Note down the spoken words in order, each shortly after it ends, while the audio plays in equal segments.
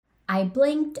I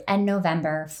blinked and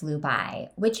November flew by,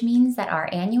 which means that our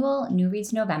annual New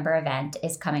Reads November event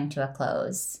is coming to a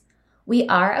close. We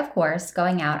are, of course,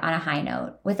 going out on a high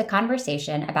note with a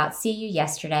conversation about See You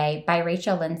Yesterday by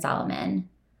Rachel Lynn Solomon.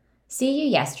 See You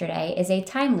Yesterday is a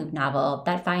time loop novel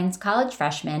that finds college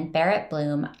freshman Barrett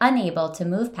Bloom unable to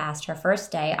move past her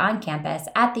first day on campus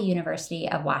at the University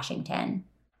of Washington.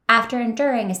 After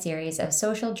enduring a series of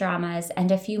social dramas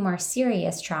and a few more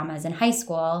serious traumas in high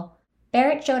school,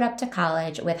 Barrett showed up to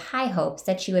college with high hopes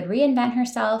that she would reinvent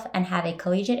herself and have a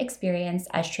collegiate experience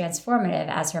as transformative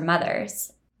as her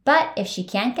mother's. But if she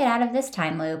can't get out of this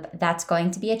time loop, that's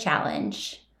going to be a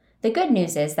challenge. The good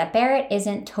news is that Barrett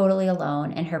isn't totally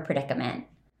alone in her predicament.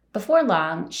 Before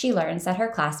long, she learns that her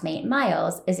classmate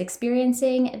Miles is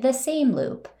experiencing the same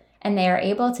loop, and they are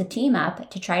able to team up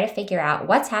to try to figure out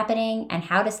what's happening and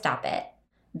how to stop it.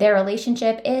 Their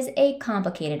relationship is a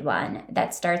complicated one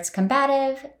that starts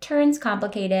combative, turns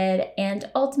complicated, and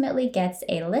ultimately gets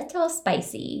a little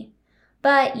spicy.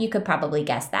 But you could probably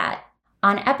guess that.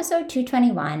 On episode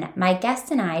 221, my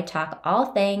guest and I talk all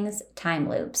things time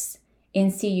loops, in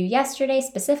See You Yesterday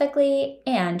specifically,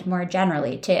 and more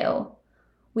generally too.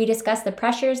 We discuss the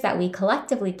pressures that we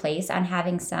collectively place on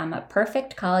having some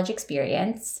perfect college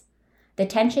experience, the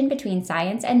tension between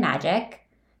science and magic,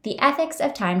 the ethics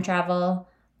of time travel,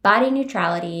 body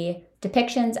neutrality,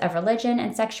 depictions of religion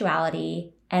and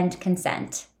sexuality, and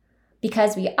consent.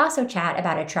 Because we also chat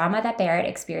about a trauma that Barrett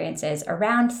experiences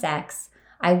around sex,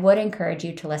 I would encourage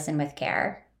you to listen with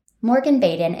care. Morgan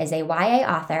Baden is a YA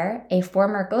author, a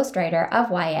former ghostwriter of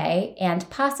YA, and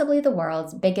possibly the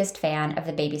world's biggest fan of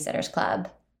the Babysitter's Club.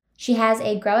 She has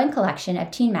a growing collection of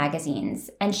teen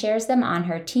magazines and shares them on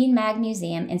her Teen Mag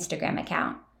Museum Instagram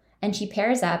account. And she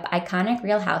pairs up iconic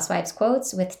Real Housewives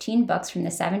quotes with teen books from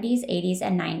the 70s, 80s,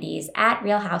 and 90s at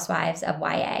Real Housewives of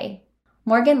YA.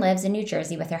 Morgan lives in New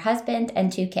Jersey with her husband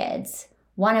and 2 kids,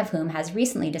 one of whom has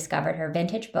recently discovered her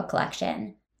vintage book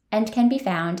collection, and can be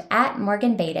found at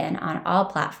Morgan Baden on all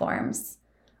platforms.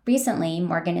 Recently,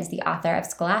 Morgan is the author of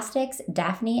Scholastic's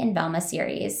Daphne and Velma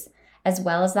series, as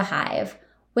well as The Hive,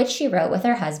 which she wrote with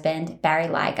her husband, Barry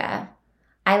Liga.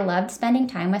 I loved spending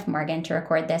time with Morgan to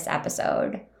record this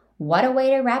episode. What a way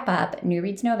to wrap up New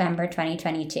Reads November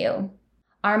 2022.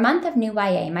 Our month of new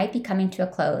YA might be coming to a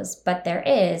close, but there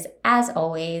is, as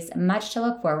always, much to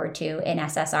look forward to in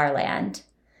SSR land.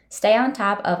 Stay on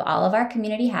top of all of our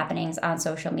community happenings on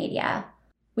social media.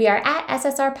 We are at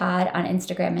SSR Pod on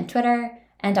Instagram and Twitter,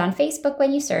 and on Facebook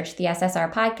when you search the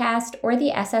SSR Podcast or the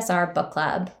SSR Book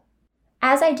Club.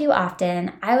 As I do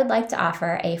often, I would like to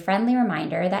offer a friendly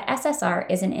reminder that SSR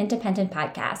is an independent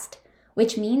podcast,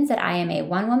 which means that I am a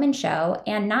one-woman show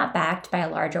and not backed by a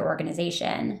larger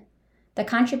organization. The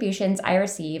contributions I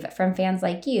receive from fans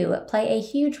like you play a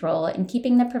huge role in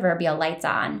keeping the proverbial lights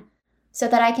on, so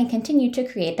that I can continue to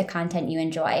create the content you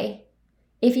enjoy.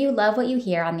 If you love what you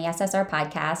hear on the SSR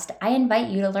podcast, I invite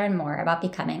you to learn more about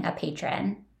becoming a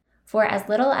patron. For as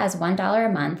little as $1 a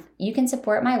month, you can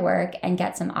support my work and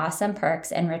get some awesome perks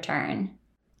in return.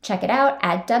 Check it out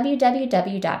at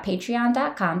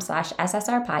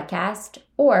www.patreon.com/ssrpodcast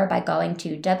or by going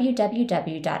to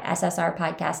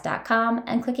www.ssrpodcast.com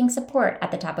and clicking support at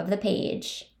the top of the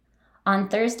page. On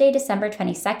Thursday, December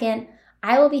 22nd,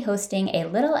 I will be hosting a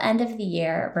little end of the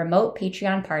year remote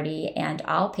Patreon party and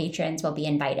all patrons will be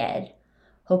invited.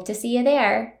 Hope to see you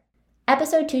there.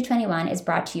 Episode 221 is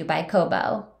brought to you by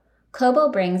Kobo.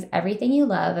 Kobo brings everything you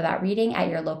love about reading at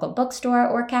your local bookstore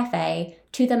or cafe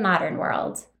to the modern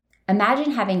world.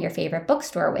 Imagine having your favorite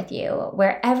bookstore with you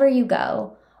wherever you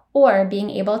go, or being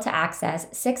able to access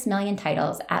 6 million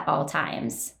titles at all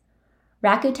times.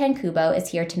 Rakuten Kobo is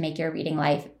here to make your reading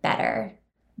life better.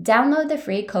 Download the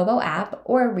free Kobo app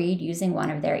or read using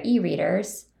one of their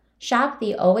e-readers, shop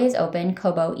the always open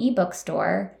Kobo ebook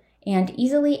store, and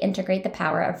easily integrate the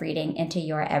power of reading into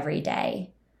your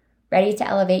everyday. Ready to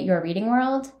elevate your reading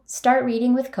world? Start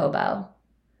reading with Kobo.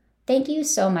 Thank you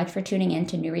so much for tuning in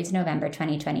to New Reads November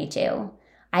 2022.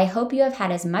 I hope you have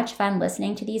had as much fun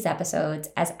listening to these episodes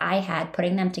as I had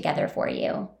putting them together for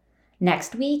you.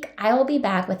 Next week, I will be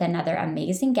back with another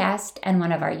amazing guest and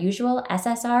one of our usual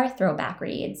SSR throwback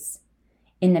reads.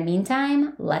 In the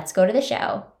meantime, let's go to the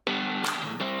show.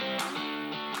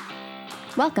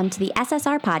 Welcome to the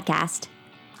SSR Podcast.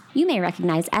 You may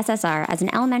recognize SSR as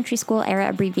an elementary school era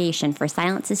abbreviation for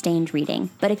silent sustained reading,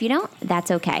 but if you don't,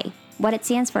 that's okay. What it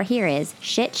stands for here is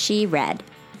Shit She Read.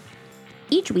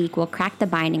 Each week, we'll crack the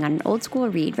binding on an old school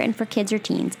read written for kids or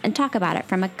teens and talk about it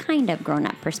from a kind of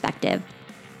grown-up perspective.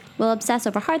 We'll obsess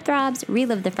over heartthrobs,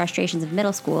 relive the frustrations of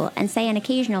middle school, and say an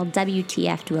occasional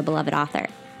WTF to a beloved author.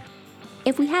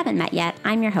 If we haven't met yet,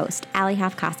 I'm your host, Allie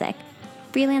Hoff-Cossack,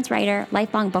 freelance writer,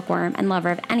 lifelong bookworm, and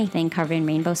lover of anything covered in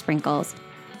rainbow sprinkles.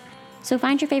 So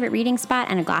find your favorite reading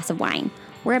spot and a glass of wine.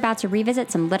 We're about to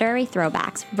revisit some literary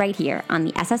throwbacks right here on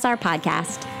the SSR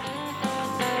podcast.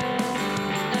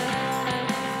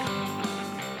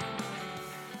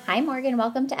 Hi, Morgan.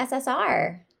 Welcome to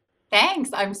SSR. Thanks.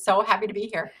 I'm so happy to be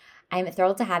here. I'm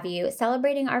thrilled to have you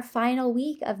celebrating our final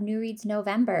week of New Reads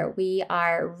November. We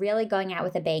are really going out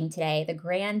with a bang today, the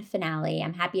grand finale.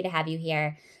 I'm happy to have you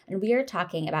here. And we are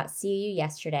talking about See You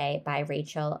Yesterday by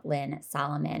Rachel Lynn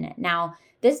Solomon. Now,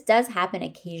 this does happen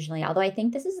occasionally, although I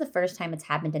think this is the first time it's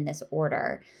happened in this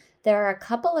order. There are a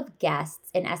couple of guests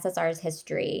in SSR's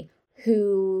history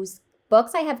whose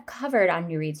books I have covered on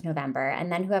New Reads November and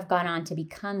then who have gone on to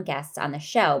become guests on the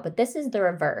show. But this is the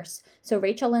reverse. So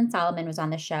Rachel Lynn Solomon was on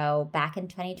the show back in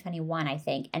 2021, I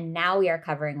think, and now we are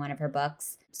covering one of her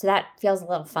books. So that feels a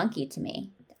little funky to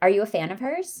me. Are you a fan of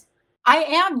hers? I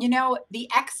am. The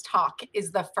X Talk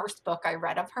is the first book I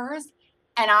read of hers,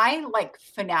 and I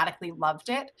fanatically loved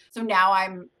it. So now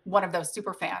I'm one of those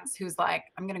super fans who's like,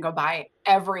 I'm going to go buy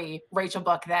every Rachel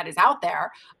book that is out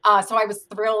there. So I was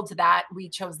thrilled that we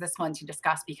chose this one to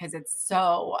discuss because it's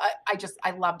so,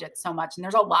 I loved it so much. And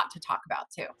there's a lot to talk about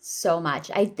too. So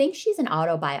much. I think she's an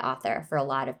auto-buy author for a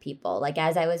lot of people. Like,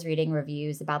 as I was reading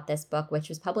reviews about this book, which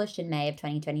was published in May of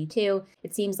 2022,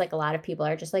 it seems like a lot of people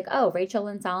are just like, oh, Rachel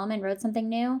Lynn Solomon wrote something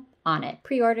new? On it.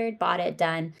 Pre-ordered, bought it,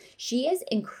 done. She is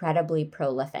incredibly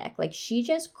prolific. Like, she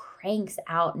just cranks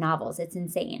out novels. It's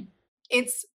insane.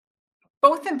 It's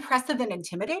both impressive and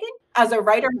intimidating as a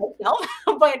writer myself,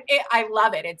 but I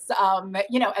love it. It's,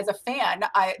 as a fan,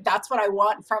 that's what I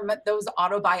want from those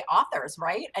auto buy authors,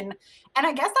 right? And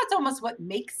I guess that's almost what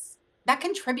that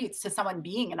contributes to someone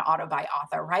being an auto buy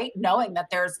author, right? Knowing that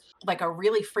there's like a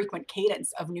really frequent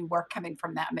cadence of new work coming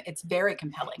from them. It's very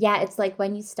compelling. Yeah, it's like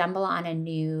when you stumble on a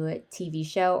new TV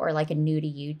show or like a new to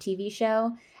you TV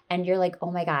show and you're like, oh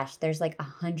my gosh, there's like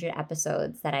 100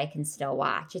 episodes that I can still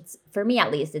watch. It's, for me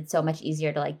at least, it's so much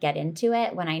easier to like get into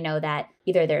it when I know that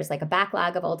either there's like a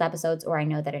backlog of old episodes or I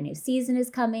know that a new season is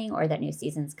coming or that new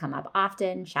seasons come up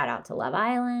often. Shout out to Love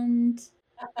Island.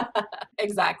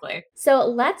 Exactly. So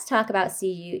let's talk about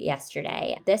See You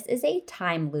Yesterday. This is a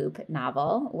time loop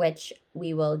novel, which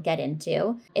we will get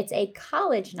into. It's a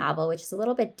college novel, which is a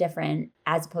little bit different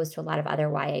as opposed to a lot of other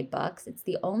YA books. It's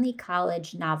the only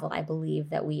college novel, I believe,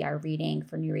 that we are reading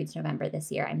for New Reads November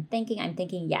this year. I'm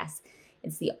thinking, yes,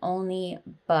 it's the only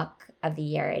book of the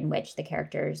year in which the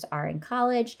characters are in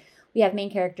college. We have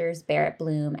main characters Barrett,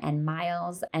 Bloom, and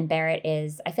Miles. And Barrett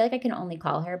is, I feel like I can only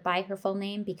call her by her full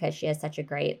name because she has such a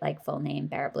great full name,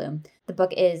 Barrett Bloom. The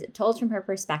book is told from her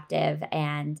perspective,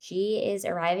 and she is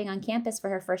arriving on campus for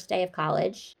her first day of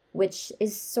college, which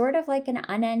is sort of like an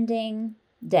unending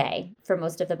day for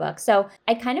most of the book. So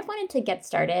I kind of wanted to get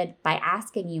started by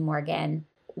asking you, Morgan,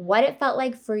 what it felt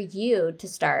like for you to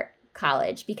start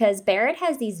college, because Barrett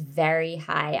has these very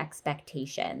high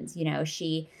expectations.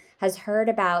 She has heard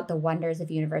about the wonders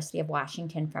of University of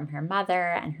Washington from her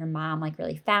mother, and her mom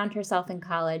really found herself in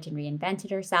college and reinvented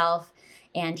herself.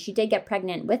 And she did get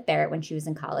pregnant with Barrett when she was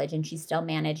in college, and she still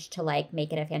managed to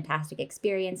make it a fantastic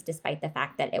experience despite the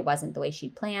fact that it wasn't the way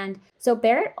she'd planned. So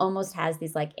Barrett almost has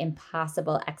these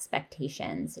impossible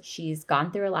expectations. She's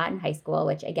gone through a lot in high school,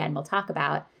 which again we'll talk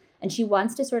about, and she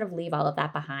wants to sort of leave all of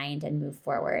that behind and move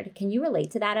forward. Can you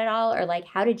relate to that at all, or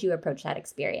how did you approach that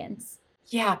experience?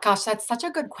 Yeah, gosh, that's such a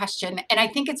good question. And I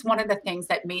think it's one of the things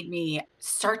that made me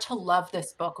start to love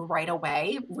this book right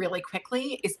away, really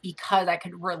quickly, is because I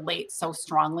could relate so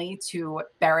strongly to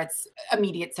Barrett's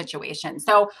immediate situation.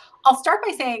 So I'll start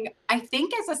by saying, I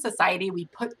think as a society, we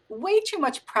put way too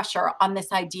much pressure on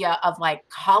this idea of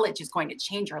college is going to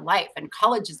change your life and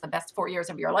college is the best 4 years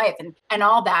of your life and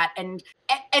all that. And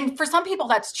for some people,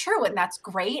 that's true and that's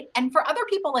great. And for other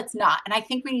people, it's not. And I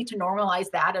think we need to normalize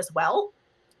that as well,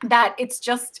 that it's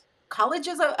just college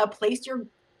is a place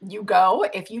you go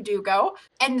if you do go.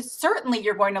 And certainly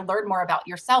you're going to learn more about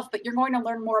yourself, but you're going to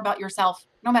learn more about yourself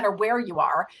no matter where you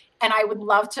are. And I would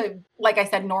love to, like I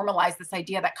said, normalize this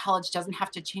idea that college doesn't have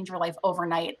to change your life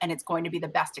overnight and it's going to be the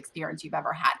best experience you've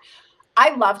ever had.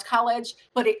 I loved college,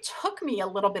 but it took me a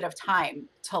little bit of time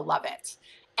to love it.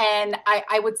 And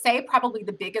I would say probably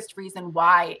the biggest reason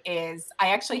why is I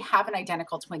actually have an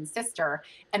identical twin sister,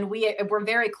 and we're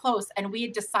very close. And we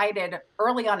had decided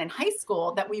early on in high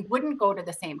school that we wouldn't go to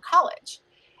the same college.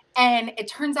 And it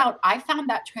turns out I found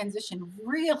that transition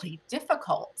really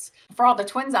difficult. For all the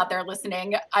twins out there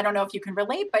listening, I don't know if you can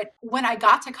relate, but when I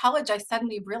got to college, I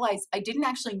suddenly realized I didn't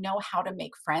actually know how to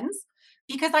make friends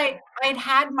because I'd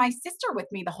had my sister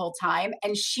with me the whole time,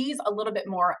 and she's a little bit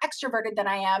more extroverted than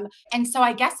I am. And so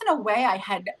I guess in a way I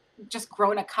had just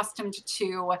grown accustomed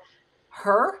to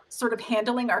her sort of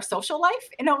handling our social life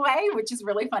in a way, which is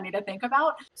really funny to think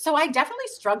about. So I definitely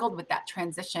struggled with that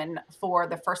transition for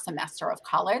the first semester of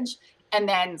college. And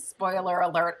then, spoiler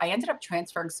alert, I ended up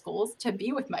transferring schools to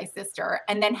be with my sister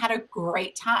and then had a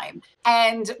great time.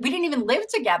 And we didn't even live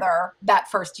together that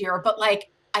first year, but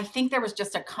like, I think there was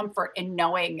just a comfort in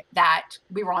knowing that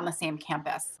we were on the same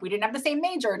campus. We didn't have the same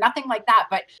major, nothing like that.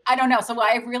 But I don't know. So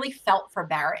I really felt for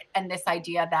Barrett and this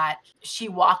idea that she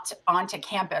walked onto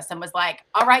campus and was like,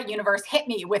 all right, universe, hit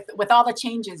me with all the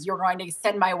changes you're going to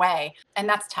send my way. And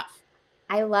that's tough.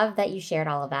 I love that you shared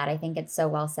all of that. I think it's so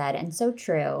well said and so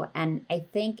true. And I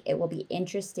think it will be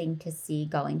interesting to see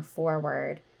going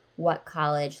forward what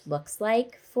college looks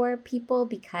like for people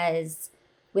because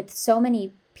with so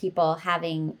many people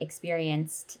having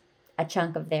experienced a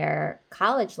chunk of their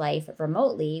college life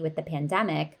remotely with the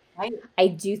pandemic, Right. I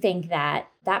do think that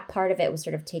that part of it was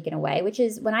sort of taken away, which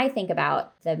is when I think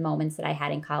about the moments that I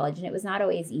had in college, and it was not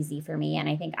always easy for me. And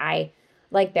I think I,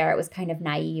 like Barrett, was kind of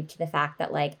naive to the fact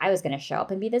that like I was going to show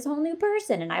up and be this whole new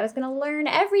person and I was going to learn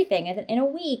everything in a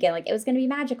week and like it was going to be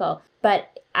magical.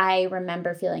 But I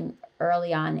remember feeling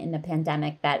early on in the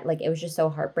pandemic that like it was just so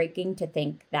heartbreaking to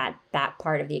think that that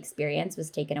part of the experience was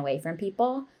taken away from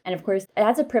people. And of course,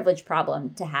 that's a privileged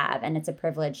problem to have, and it's a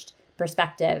privileged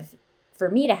perspective for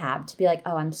me to have to be like,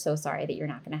 oh, I'm so sorry that you're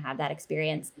not going to have that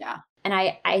experience. Yeah. And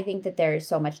I think that there's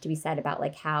so much to be said about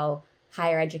like how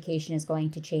higher education is going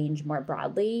to change more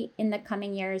broadly in the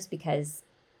coming years because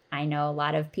I know a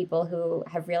lot of people who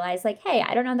have realized like, hey,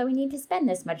 I don't know that we need to spend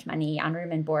this much money on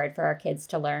room and board for our kids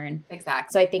to learn.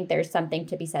 Exactly. So I think there's something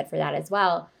to be said for that as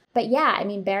well. But yeah, I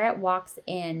mean, Barrett walks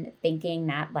in thinking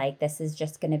that like this is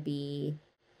just going to be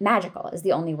magical is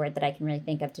the only word that I can really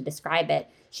think of to describe it.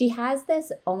 She has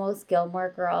this almost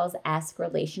Gilmore Girls-esque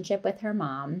relationship with her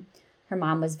mom. Her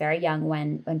mom was very young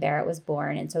when Barrett was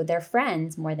born, and so they're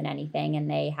friends more than anything, and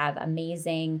they have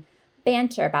amazing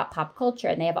banter about pop culture,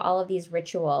 and they have all of these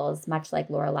rituals, much like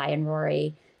Lorelai and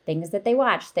Rory, things that they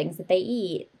watch, things that they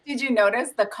eat. Did you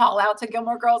notice the call out to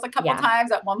Gilmore Girls a couple Yeah.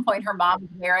 times? At one point, her mom was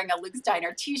wearing a Luke's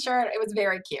Diner t-shirt. It was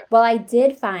very cute. Well, I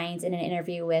did find in an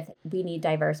interview with We Need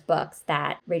Diverse Books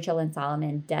that Rachel Lynn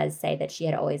Solomon does say that she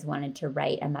had always wanted to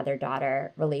write a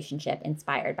mother-daughter relationship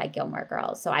inspired by Gilmore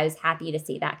Girls. So I was happy to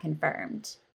see that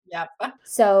confirmed. Yep.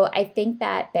 So I think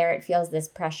that Barrett feels this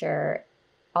pressure,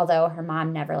 although her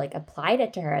mom never like applied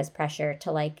it to her as pressure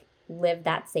to like live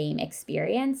that same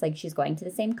experience. Like she's going to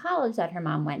the same college that her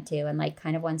mom went to and like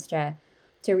kind of wants to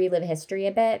relive history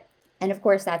a bit. And of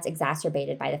course, that's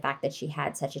exacerbated by the fact that she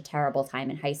had such a terrible time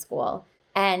in high school.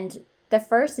 And the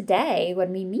first day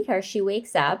when we meet her, she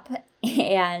wakes up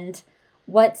and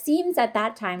what seems at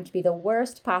that time to be the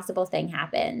worst possible thing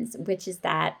happens, which is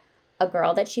that a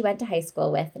girl that she went to high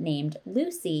school with named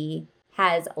Lucy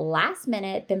has last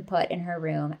minute been put in her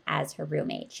room as her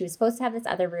roommate. She was supposed to have this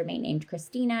other roommate named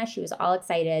Christina. She was all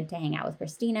excited to hang out with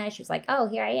Christina. She was like, oh,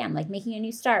 here I am, like making a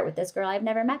new start with this girl I've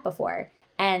never met before.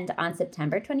 And on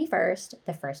September 21st,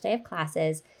 the first day of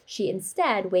classes, she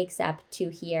instead wakes up to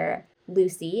hear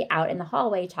Lucy out in the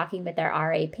hallway talking with their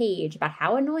RA Paige about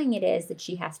how annoying it is that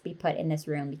she has to be put in this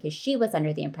room because she was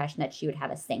under the impression that she would have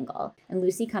a single. And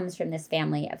Lucy comes from this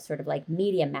family of sort of like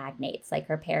media magnates, like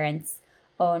her parents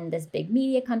own this big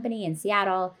media company in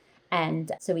Seattle.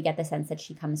 And so we get the sense that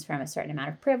she comes from a certain amount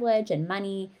of privilege and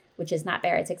money, which is not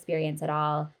Barrett's experience at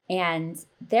all. And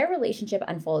their relationship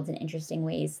unfolds in interesting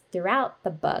ways throughout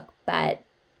the book. But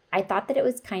I thought that it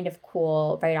was kind of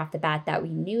cool right off the bat that we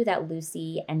knew that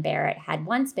Lucy and Barrett had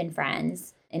once been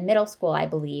friends in middle school, I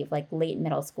believe, like late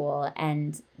middle school.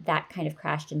 And that kind of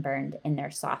crashed and burned in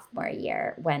their sophomore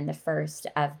year when the first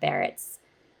of Barrett's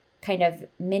kind of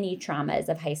mini traumas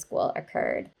of high school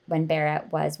occurred when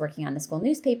Barrett was working on the school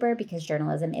newspaper because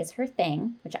journalism is her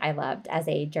thing, which I loved as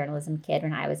a journalism kid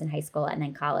when I was in high school and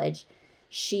then college.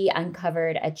 She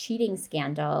uncovered a cheating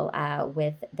scandal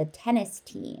with the tennis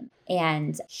team.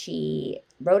 And she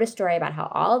wrote a story about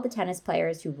how all the tennis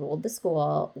players who ruled the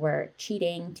school were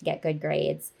cheating to get good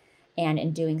grades. And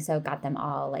in doing so, got them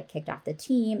all like kicked off the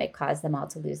team. It caused them all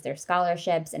to lose their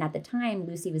scholarships. And at the time,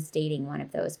 Lucy was dating one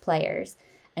of those players.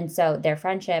 And so their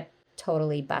friendship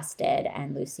totally busted,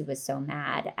 and Lucy was so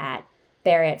mad at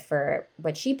Barrett for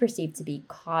what she perceived to be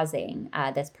causing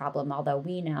this problem, although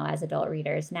we know as adult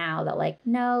readers now that, like,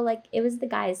 no, like, it was the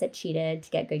guys that cheated to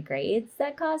get good grades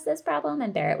that caused this problem,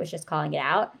 and Barrett was just calling it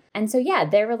out. And so, yeah,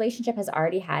 their relationship has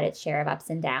already had its share of ups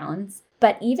and downs.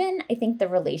 But even, I think, the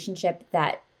relationship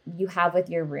that you have with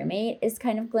your roommate is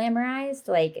kind of glamorized.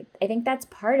 Like, I think that's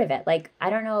part of it. Like, I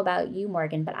don't know about you,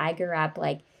 Morgan, but I grew up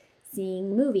like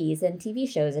seeing movies and TV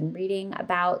shows and reading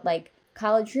about like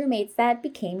college roommates that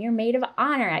became your maid of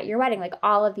honor at your wedding, like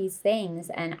all of these things.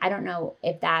 And I don't know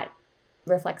if that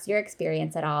reflects your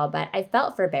experience at all, but I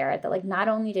felt for Barrett that like not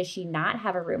only does she not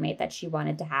have a roommate that she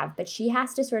wanted to have, but she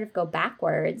has to sort of go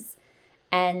backwards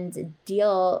and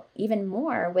deal even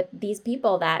more with these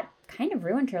people that kind of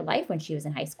ruined her life when she was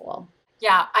in high school.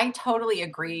 Yeah, I totally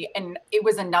agree. And it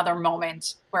was another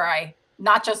moment where I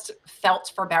not just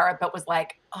felt for Barrett, but was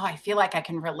like, oh, I feel like I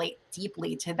can relate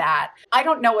deeply to that. I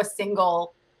don't know a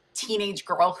single teenage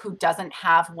girl who doesn't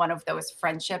have one of those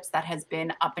friendships that has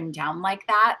been up and down like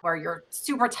that, where you're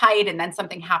super tight and then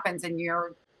something happens and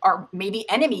you're are maybe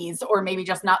enemies or maybe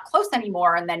just not close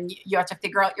anymore. And then you have to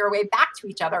figure out your way back to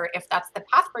each other if that's the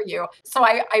path for you. So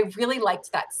I really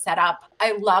liked that setup.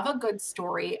 I love a good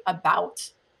story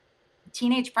about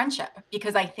teenage friendship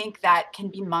because I think that can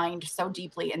be mined so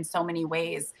deeply in so many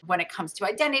ways when it comes to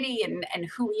identity and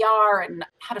who we are and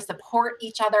how to support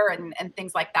each other and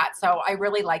things like that. So I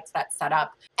really liked that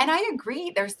setup. And I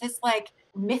agree, there's this like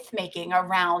myth making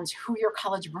around who your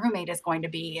college roommate is going to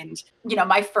be. And, you know,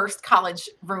 my first college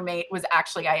roommate was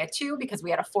actually, I had two because we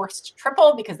had a forced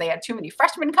triple because they had too many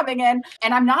freshmen coming in.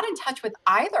 And I'm not in touch with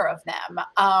either of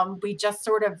them. We just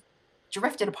sort of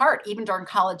drifted apart even during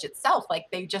college itself. Like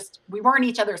we weren't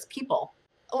each other's people.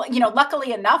 You know,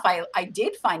 luckily enough, I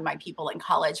did find my people in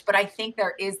college, but I think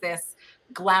there is this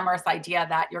glamorous idea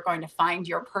that you're going to find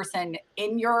your person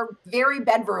in your very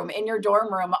bedroom, in your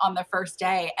dorm room on the first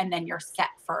day, and then you're set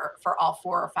for all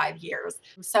 4 or 5 years.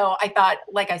 So I thought,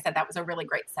 like I said, that was a really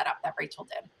great setup that Rachel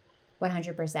did.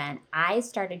 100%. I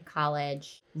started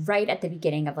college right at the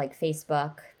beginning of like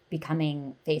Facebook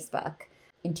becoming Facebook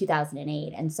in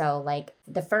 2008. And so like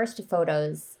the first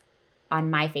photos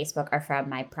on my Facebook are from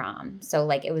my prom. So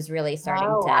like it was really starting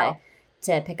Oh, wow.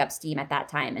 to pick up steam at that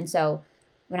time. And so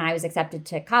when I was accepted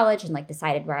to college and like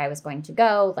decided where I was going to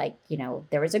go, like, you know,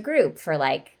 there was a group for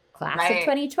like class of Right.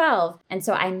 2012. And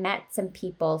so I met some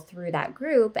people through that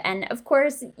group. And of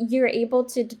course, you're able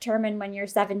to determine when you're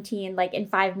 17, like in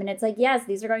 5 minutes, like, yes,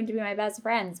 these are going to be my best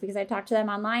friends because I talked to them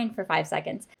online for 5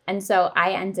 seconds. And so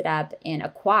I ended up in a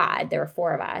quad. There were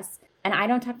four of us. And I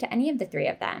don't talk to any of the three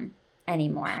of them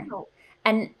anymore. Wow.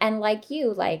 And like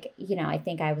you, like, you know, I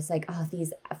think I was like, oh,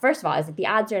 these, first of all, I was like, the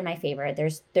odds are in my favor.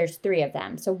 There's three of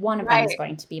them. So one of them is Right.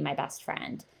 going to be my best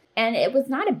friend. And it was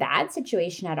not a bad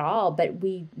situation at all, but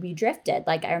we drifted.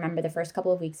 Like I remember the first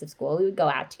couple of weeks of school, we would go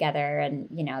out together and,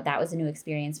 you know, that was a new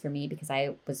experience for me because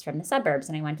I was from the suburbs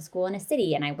and I went to school in a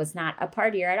city and I was not a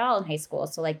partier at all in high school.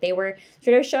 So like they were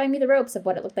sort of showing me the ropes of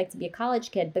what it looked like to be a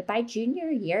college kid, but by junior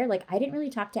year, like I didn't really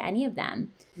talk to any of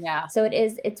them. Yeah. So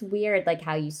it's weird like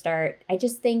how you start. I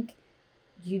just think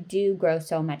you do grow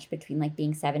so much between like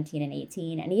being 17 and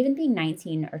 18 and even being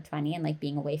 19 or 20 and like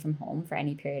being away from home for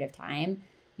any period of time.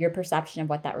 Your perception of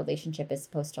what that relationship is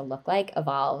supposed to look like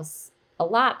evolves a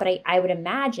lot. But I would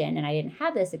imagine, and I didn't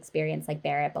have this experience like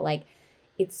Barrett, but like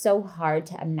it's so hard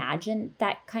to imagine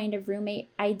that kind of roommate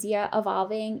idea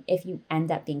evolving if you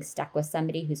end up being stuck with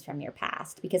somebody who's from your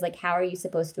past. Because like how are you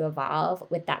supposed to evolve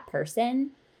with that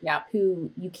person Yeah.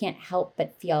 who you can't help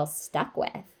but feel stuck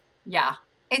with? Yeah.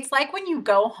 It's like when you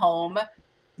go home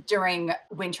during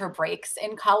winter breaks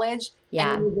in college and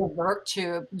Yeah. you revert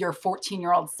to your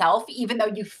 14-year-old self, even though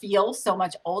you feel so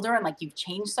much older and like you've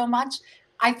changed so much.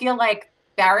 I feel like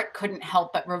Barrett couldn't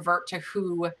help but revert to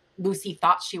who Lucy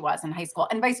thought she was in high school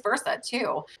and vice versa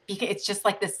too. Because it's just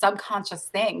like this subconscious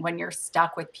thing when you're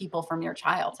stuck with people from your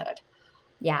childhood.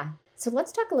 Yeah. So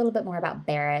let's talk a little bit more about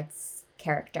Barrett's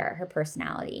character, her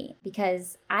personality,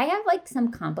 because I have like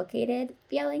some complicated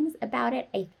feelings about it,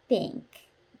 I think,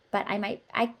 but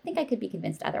I think I could be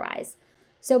convinced otherwise.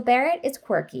 So Barrett is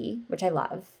quirky, which I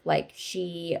love. Like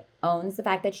she owns the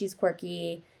fact that she's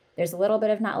quirky. There's a little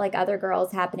bit of not like other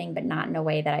girls happening, but not in a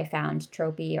way that I found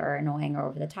tropey or annoying or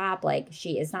over the top. Like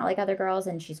she is not like other girls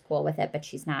and she's cool with it, but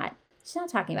she's not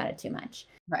talking about it too much.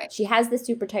 Right. She has this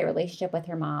super tight relationship with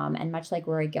her mom, and much like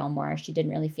Rory Gilmore, she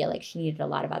didn't really feel like she needed a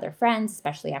lot of other friends,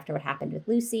 especially after what happened with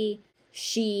Lucy.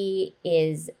 She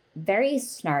is very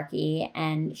snarky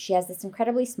and she has this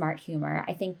incredibly smart humor.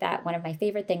 I think that one of my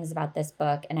favorite things about this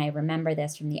book, and I remember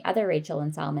this from the other Rachel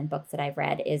Lynn Solomon books that I've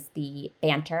read, is the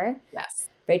banter. Yes.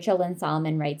 Rachel Lynn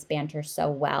Solomon writes banter so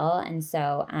well. And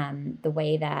so the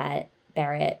way that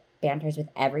Barrett banters with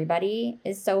everybody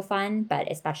is so fun, but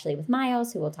especially with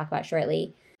Miles, who we'll talk about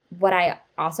shortly. What I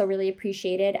also really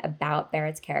appreciated about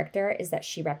Barrett's character is that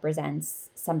she represents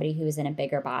somebody who is in a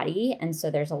bigger body. And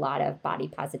so there's a lot of body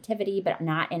positivity, but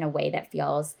not in a way that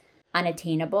feels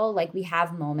unattainable. Like, we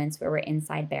have moments where we're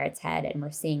inside Barrett's head and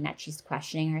we're seeing that she's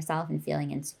questioning herself and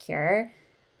feeling insecure,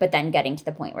 but then getting to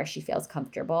the point where she feels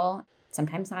comfortable,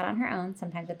 sometimes not on her own,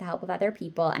 sometimes with the help of other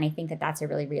people. And I think that that's a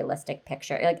really realistic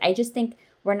picture. Like, I just think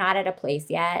we're not at a place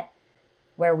yet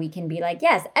where we can be like,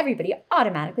 yes, everybody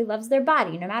automatically loves their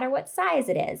body, no matter what size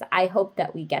it is. I hope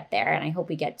that we get there, and I hope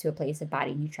we get to a place of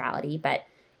body neutrality. But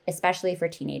especially for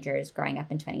teenagers growing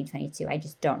up in 2022, I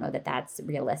just don't know that that's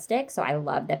realistic. So I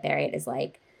love that Barrett is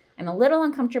like, I'm a little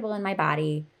uncomfortable in my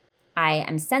body. I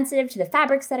am sensitive to the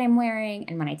fabrics that I'm wearing.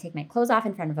 And when I take my clothes off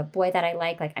in front of a boy that I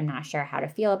like, I'm not sure how to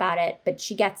feel about it. But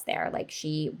she gets there. Like,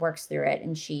 she works through it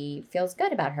and she feels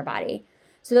good about her body.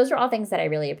 So those are all things that I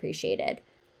really appreciated.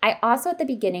 I also at the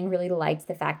beginning really liked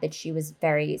the fact that she was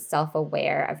very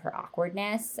self-aware of her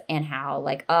awkwardness and how,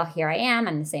 like, oh, here I am.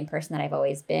 I'm the same person that I've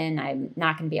always been. I'm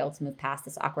not going to be able to move past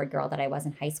this awkward girl that I was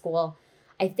in high school.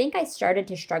 I think I started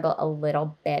to struggle a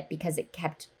little bit because it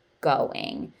kept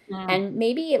going. Mm, And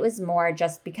maybe it was more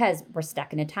just because we're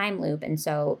stuck in a time loop. And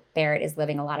so Barrett is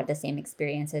living a lot of the same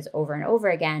experiences over and over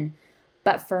again.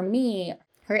 But for me,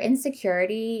 her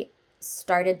insecurity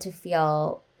started to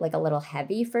feel like a little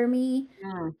heavy for me,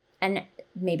 mm. and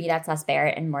maybe that's less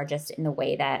Barrett and more just in the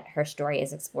way that her story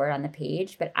is explored on the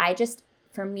page. But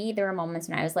for me, there were moments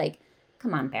when I was like,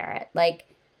 come on, Barrett, like,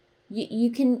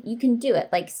 you can do it.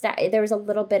 Like, there was a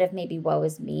little bit of maybe woe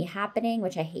is me happening,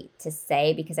 which I hate to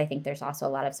say because I think there's also a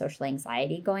lot of social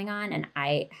anxiety going on, and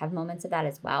I have moments of that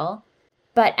as well.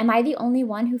 But am I the only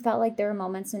one who felt like there were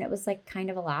moments when it was like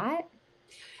kind of a lot?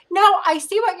 No, I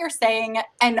see what you're saying.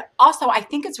 And also I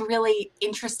think it's really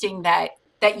interesting that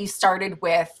you started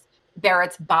with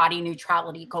Barrett's body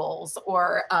neutrality goals,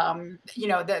 or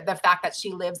the fact that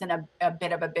she lives in a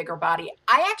bit of a bigger body.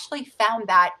 I actually found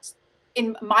that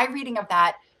in my reading of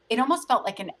that, it almost felt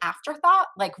like an afterthought,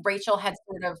 like Rachel had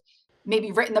sort of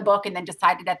maybe written the book and then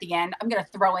decided at the end, I'm going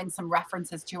to throw in some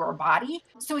references to her body.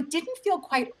 So it didn't feel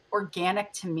quite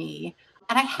organic to me.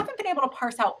 And I haven't been able to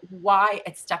parse out why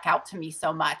it stuck out to me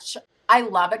so much. I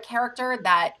love a character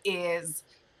that is,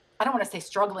 I don't want to say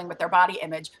struggling with their body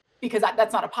image, because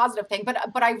that's not a positive thing,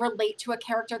 but I relate to a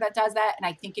character that does that, and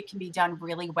I think it can be done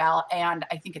really well, and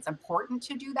I think it's important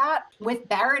to do that. With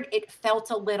Barrett, it felt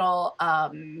a little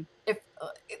if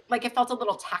like it felt a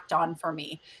little tacked on for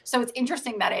me. So it's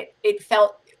interesting that it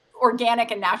felt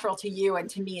organic and natural to you, and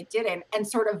to me it didn't, and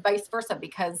sort of vice versa,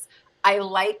 because I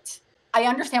liked I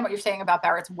understand what you're saying about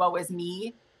Barrett's woe is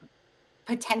me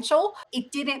potential.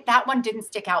 That one didn't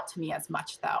stick out to me as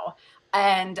much though.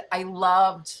 And I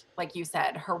loved, like you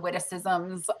said, her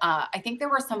witticisms. I think there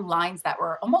were some lines that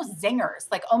were almost zingers,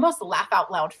 like almost laugh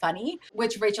out loud funny,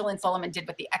 which Rachel and Solomon did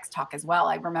with the X Talk as well.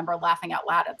 I remember laughing out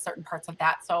loud at certain parts of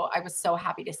that. So I was so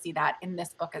happy to see that in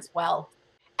this book as well.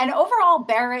 And overall,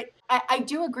 Barrett, I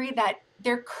do agree that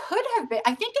there could have been,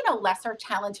 I think in a lesser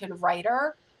talented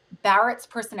writer, Barrett's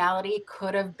personality it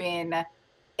could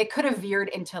have veered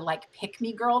into like pick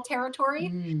me girl territory.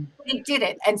 Mm. But it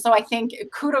didn't. And so I think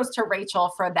kudos to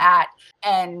Rachel for that.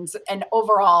 And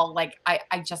overall, like I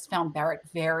just found Barrett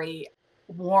very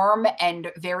warm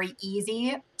and very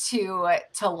easy to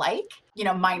like,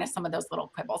 minus some of those little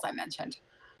quibbles I mentioned.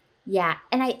 Yeah,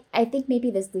 and I think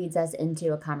maybe this leads us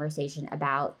into a conversation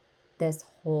about this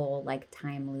whole like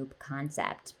time loop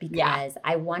concept, Yeah. because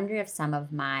I wonder if some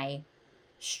of my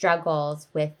struggles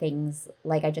with things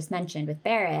like I just mentioned with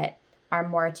Barrett are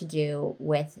more to do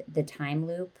with the time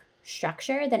loop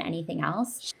structure than anything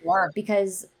else. Sure.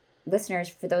 Because listeners,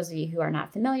 for those of you who are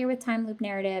not familiar with time loop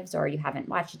narratives, or you haven't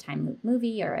watched a time loop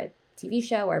movie or a TV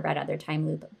show or read other time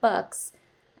loop books,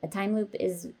 a time loop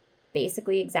is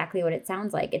basically exactly what it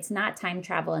sounds like. It's not time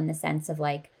travel in the sense of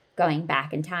like going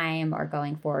back in time or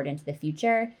going forward into the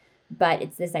future, but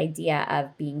it's this idea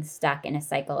of being stuck in a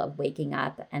cycle of waking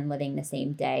up and living the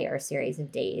same day or series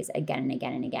of days again and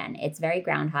again and again. It's very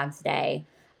Groundhog's Day.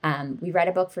 We read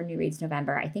a book for New Reads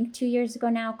November, I think 2 years ago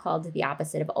now, called The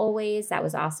Opposite of Always. That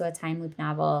was also a time loop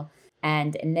novel.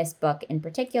 And in this book in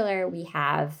particular, we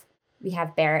have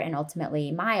Barrett and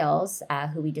ultimately Miles,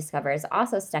 who we discover is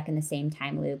also stuck in the same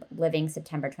time loop, living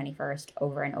September 21st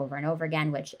over and over and over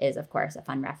again, which is, of course, a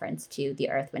fun reference to the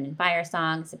Earth, Wind, and Fire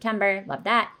song, September. Love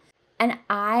that. And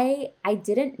I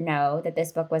didn't know that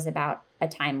this book was about a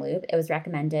time loop. It was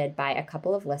recommended by a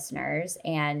couple of listeners,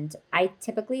 and I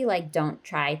typically like don't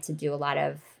try to do a lot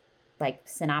of like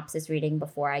synopsis reading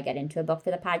before I get into a book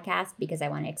for the podcast because I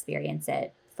want to experience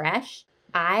it fresh.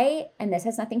 And this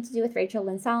has nothing to do with Rachel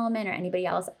Lynn Solomon or anybody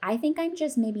else, I think I'm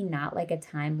just maybe not like a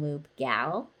time loop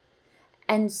gal.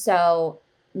 And so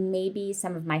maybe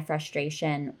some of my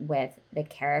frustration with the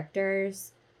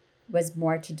characters was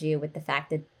more to do with the fact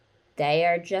that they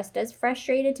are just as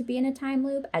frustrated to be in a time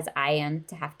loop as I am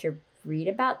to have to read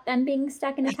about them being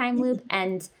stuck in a time loop.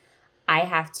 And I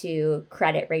have to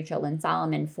credit Rachel Lynn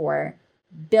Solomon for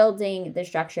building the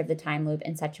structure of the time loop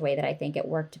in such a way that I think it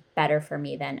worked better for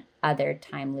me than other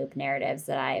time loop narratives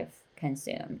that I've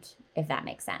consumed, if that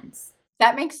makes sense.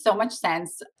 That makes so much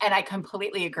sense, and I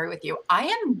completely agree with you. I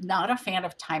am not a fan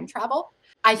of time travel.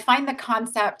 I find the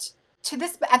concept to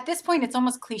this at this point, it's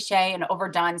almost cliche and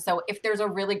overdone. So if there's a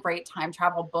really great time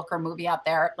travel book or movie out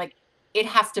there, like it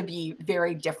has to be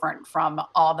very different from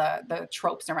all the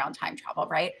tropes around time travel,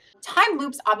 right? Time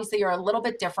loops obviously are a little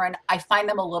bit different. I find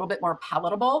them a little bit more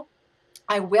palatable.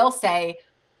 I will say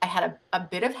I had a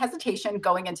bit of hesitation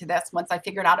going into this once I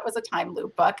figured out it was a time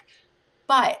loop book.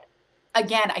 But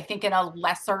again, I think in a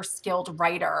lesser skilled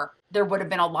writer, there would have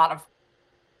been a lot of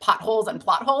potholes and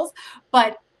plot holes.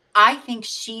 But I think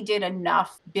she did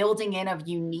enough building in of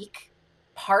unique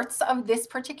parts of this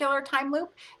particular time loop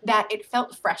that it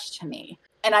felt fresh to me.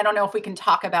 And I don't know if we can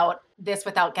talk about this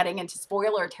without getting into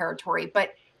spoiler territory, but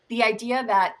the idea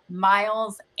that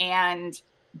Miles and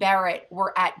Barrett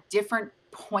were at different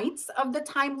points of the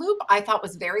time loop, I thought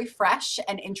was very fresh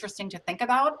and interesting to think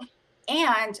about.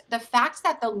 And the fact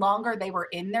that the longer they were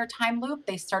in their time loop,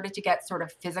 they started to get sort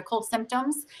of physical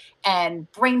symptoms and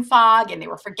brain fog, and they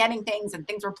were forgetting things and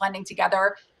things were blending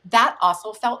together. That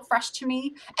also felt fresh to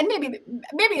me. And maybe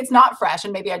it's not fresh,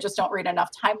 and maybe I just don't read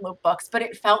enough time loop books, but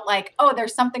it felt like, oh,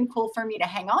 there's something cool for me to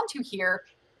hang on to here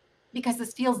because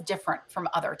this feels different from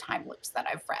other time loops that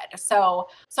I've read. So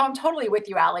I'm totally with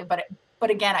you, Allie. But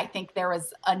again, I think there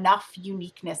was enough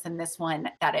uniqueness in this one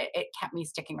that it kept me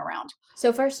sticking around.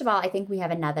 So first of all, I think we have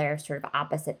another sort of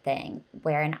opposite thing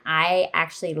wherein I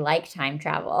actually like time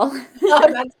travel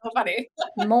Oh, that's so funny.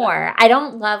 more. I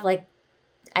don't love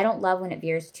when it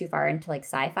veers too far into like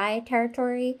sci-fi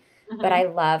territory, but I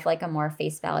Mhm. love like a more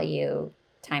face value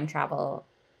time travel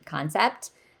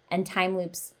concept. And time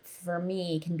loops for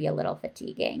me can be a little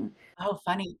fatiguing. Oh,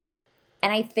 funny.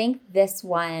 And I think this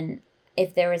one,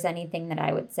 if there was anything that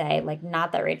I would say, like,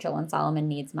 not that Rachel and Solomon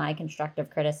needs my constructive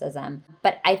criticism,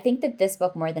 but I think that this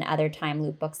book, more than other time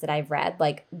loop books that I've read,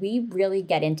 like, we really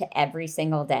get into every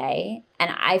single day.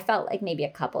 And I felt like maybe a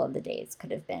couple of the days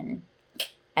could have been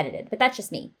edited, but that's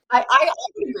just me. I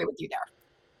would agree with you there.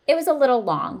 It was a little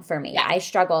long for me. Yes. I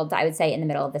struggled, I would say, in the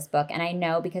middle of this book. And I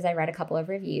know because I read a couple of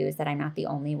reviews that I'm not the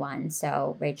only one.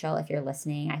 So, Rachel, if you're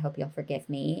listening, I hope you'll forgive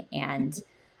me. And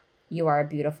you are a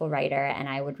beautiful writer, and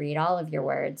I would read all of your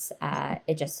words.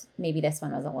 It just maybe this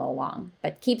one was a little long,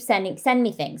 but send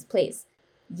me things, please.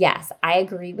 Yes, I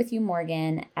agree with you,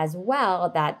 Morgan, as well,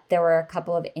 that there were a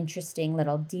couple of interesting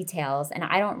little details. And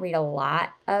I don't read a lot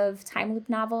of time loop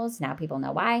novels. Now people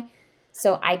know why.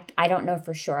 So I don't know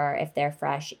for sure if they're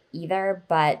fresh either.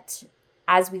 But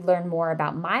as we learn more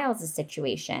about Miles's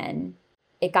situation,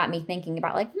 it got me thinking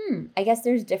about like, I guess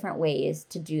there's different ways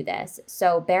to do this.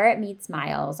 So Barrett meets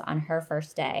Miles on her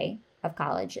first day of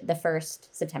college, the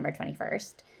first September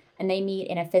 21st, and they meet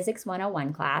in a Physics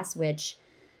 101 class, which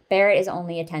Barrett is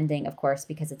only attending, of course,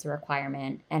 because it's a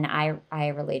requirement. And I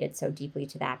related so deeply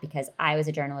to that because I was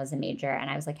a journalism major and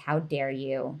I was like, how dare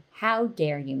you? How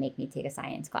dare you make me take a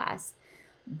science class?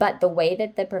 But the way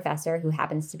that the professor, who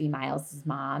happens to be Miles's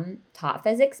mom, taught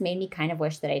physics made me kind of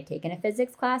wish that I'd taken a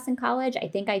physics class in college. I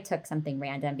think I took something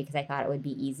random because I thought it would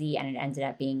be easy and it ended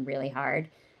up being really hard.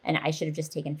 And I should have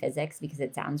just taken physics because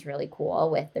it sounds really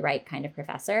cool with the right kind of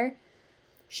professor.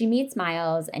 She meets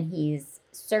Miles and he's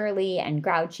surly and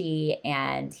grouchy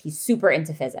and he's super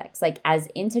into physics. Like as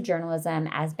into journalism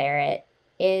as Barrett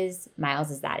is, Miles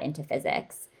is that into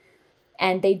physics.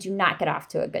 And they do not get off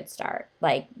to a good start.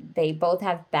 Like they both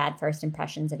have bad first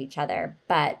impressions of each other.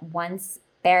 But once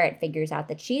Barrett figures out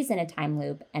that she's in a time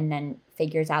loop and then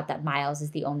figures out that Miles is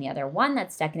the only other one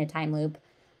that's stuck in a time loop,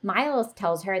 Miles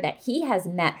tells her that he has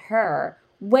met her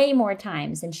way more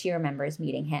times than she remembers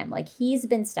meeting him. Like he's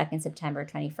been stuck in September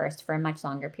 21st for a much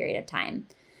longer period of time.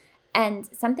 And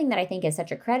something that I think is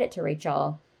such a credit to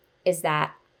Rachel is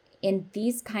that in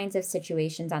these kinds of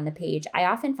situations on the page, I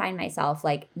often find myself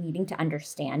like needing to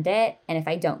understand it. And if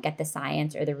I don't get the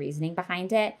science or the reasoning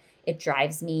behind it, it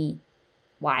drives me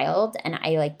wild and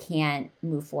I like can't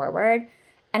move forward.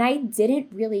 And I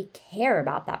didn't really care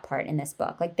about that part in this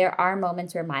book. Like there are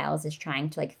moments where Miles is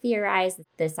trying to like theorize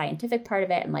the scientific part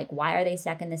of it and like why are they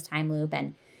stuck in this time loop?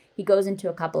 And he goes into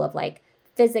a couple of like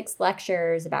physics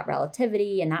lectures about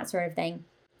relativity and that sort of thing.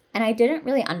 And I didn't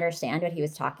really understand what he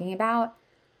was talking about.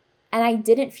 And I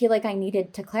didn't feel like I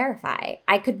needed to clarify.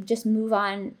 I could just move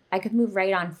on. I could move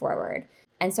right on forward.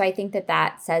 And so I think that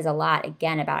that says a lot,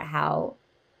 again, about how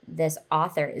this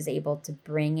author is able to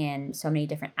bring in so many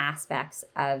different aspects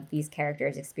of these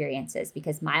characters' experiences,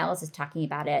 because Miles is talking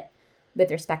about it with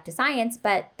respect to science,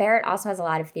 but Barrett also has a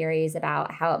lot of theories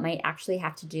about how it might actually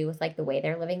have to do with like the way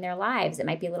they're living their lives. It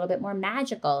might be a little bit more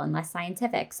magical and less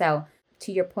scientific. So,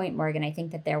 to your point, Morgan, I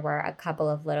think that there were a couple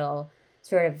of little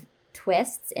sort of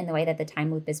twists in the way that the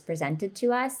time loop is presented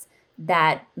to us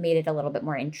that made it a little bit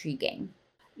more intriguing.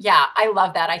 Yeah, I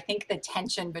love that. I think the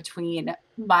tension between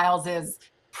Miles's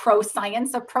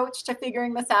pro-science approach to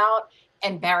figuring this out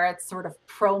and Barrett's sort of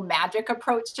pro-magic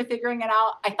approach to figuring it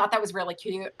out, I thought that was really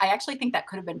cute. I actually think that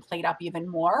could have been played up even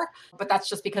more, but that's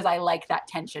just because I like that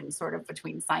tension sort of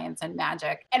between science and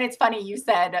magic. And it's funny, you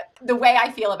said the way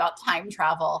I feel about time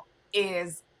travel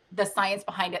is the science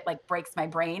behind it like breaks my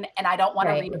brain, and I don't want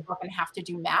to read Right. a book and have to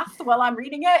do math while I'm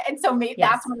reading it. And so that's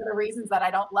Yes. one of the reasons that I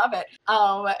don't love it.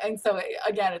 And so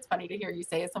again, it's funny to hear you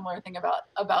say a similar thing about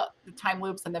the time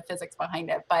loops and the physics behind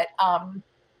it. But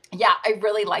yeah, I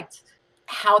really liked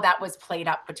how that was played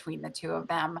up between the two of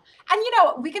them.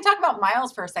 And we can talk about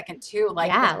Miles for a second too, like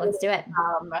the Yeah, let's do it.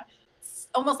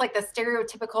 almost like the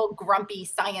stereotypical grumpy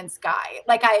science guy,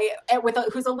 like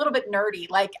who's a little bit nerdy.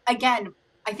 Like again,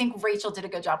 I think Rachel did a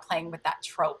good job playing with that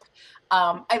trope.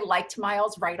 I liked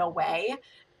Miles right away,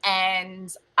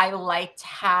 and I liked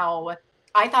how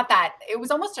I thought that it was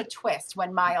almost a twist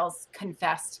when Miles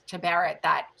confessed to Barrett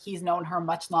that he's known her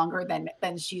much longer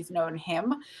than she's known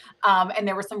him. And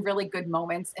there were some really good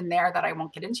moments in there that I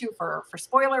won't get into for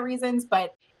spoiler reasons,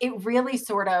 but it really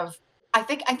sort of I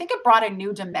think it brought a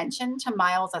new dimension to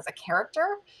Miles as a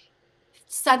character.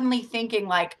 Suddenly thinking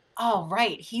like, oh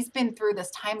right, he's been through this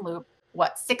time loop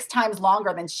what 6 times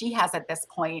longer than she has at this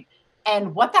point,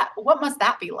 and what must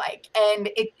that be like? And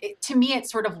to me, it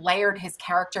sort of layered his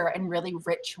character in really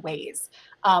rich ways.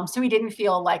 So he didn't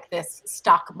feel like this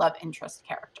stock love interest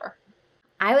character.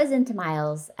 I was into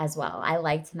Miles as well. I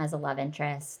liked him as a love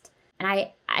interest. And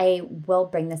I will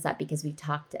bring this up because we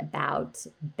talked about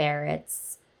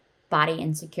Barrett's body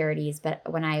insecurities, but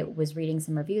when I was reading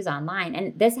some reviews online,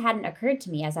 and this hadn't occurred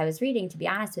to me as I was reading, to be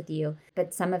honest with you,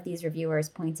 but some of these reviewers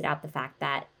pointed out the fact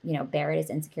that, Barrett is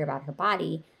insecure about her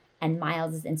body and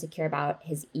Miles is insecure about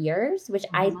his ears, which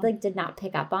I Mhm. like did not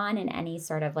pick up on in any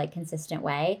sort of like consistent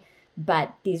way.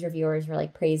 But these reviewers were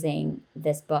like praising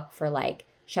this book for like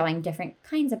showing different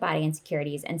kinds of body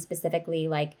insecurities, and specifically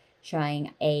like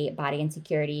showing a body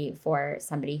insecurity for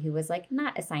somebody who was like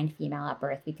not assigned female at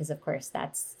birth, because of course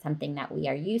that's something that we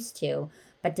are used to.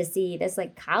 But to see this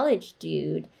like college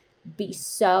dude be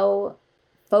so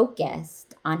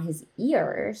focused on his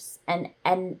ears,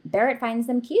 and Barrett finds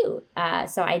them cute.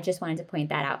 So I just wanted to point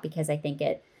that out because I think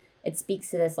it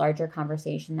speaks to this larger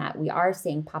conversation that we are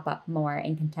seeing pop up more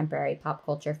in contemporary pop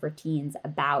culture for teens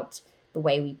about the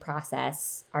way we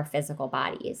process our physical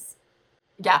bodies.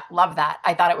 Yeah, love that.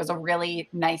 I thought it was a really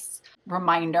nice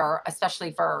reminder,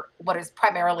 especially for what is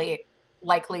primarily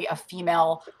likely a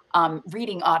female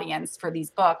reading audience for these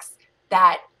books,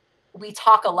 that we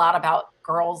talk a lot about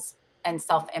girls and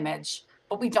self image,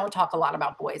 but we don't talk a lot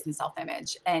about boys and self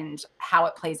image and how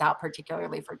it plays out,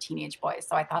 particularly for teenage boys.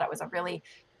 So I thought it was a really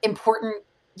important,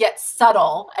 yet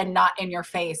subtle and not in your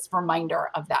face reminder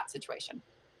of that situation.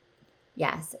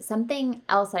 Yes. Something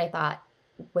else that I thought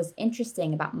was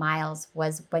interesting about Miles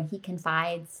was when he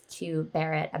confides to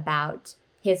Barrett about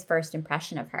his first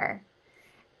impression of her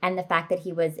and the fact that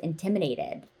he was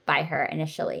intimidated by her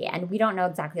initially. And we don't know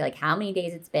exactly like how many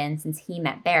days it's been since he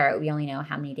met Barrett. We only know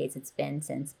how many days it's been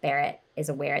since Barrett is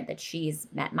aware that she's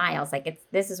met Miles. Like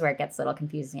this is where it gets a little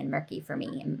confusing and murky for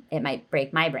me, and it might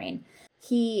break my brain.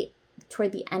 He,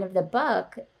 toward the end of the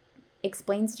book,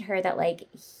 explains to her that like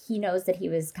he knows that he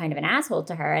was kind of an asshole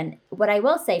to her. And what I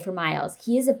will say for Miles,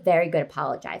 he is a very good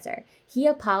apologizer. He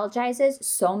apologizes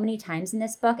so many times in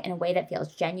this book in a way that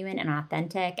feels genuine and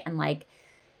authentic, and like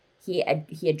he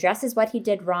addresses what he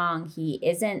did wrong. He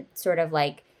isn't sort of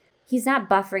like he's not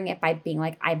buffering it by being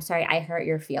like, I'm sorry, I hurt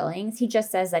your feelings. He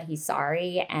just says that he's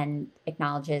sorry and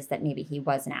acknowledges that maybe he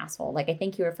was an asshole. Like I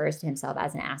think he refers to himself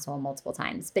as an asshole multiple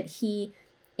times, but he,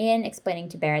 in explaining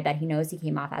to Barrett that he knows he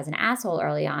came off as an asshole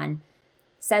early on,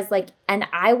 says like, and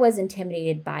I was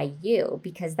intimidated by you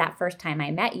because that first time I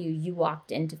met you, you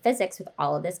walked into physics with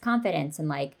all of this confidence, and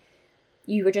like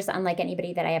you were just unlike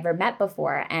anybody that I ever met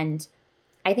before. And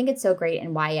I think it's so great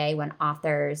in YA when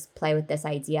authors play with this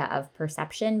idea of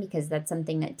perception, because that's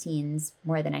something that teens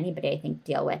more than anybody I think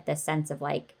deal with, this sense of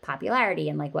like popularity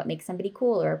and like what makes somebody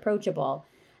cool or approachable.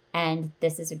 And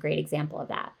this is a great example of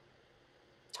that.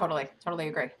 Totally, totally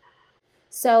agree.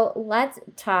 So let's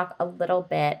talk a little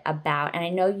bit about, and I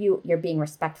know you're being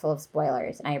respectful of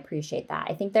spoilers, and I appreciate that.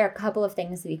 I think there are a couple of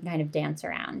things that we can kind of dance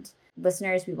around.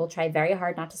 Listeners, we will try very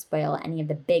hard not to spoil any of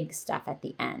the big stuff at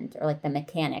the end or like the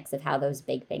mechanics of how those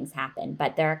big things happen.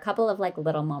 But there are a couple of like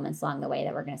little moments along the way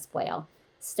that we're going to spoil.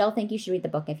 Still think you should read the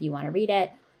book if you want to read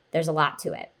it. There's a lot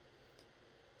to it.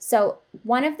 So,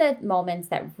 one of the moments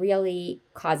that really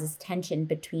causes tension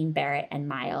between Barrett and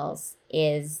Miles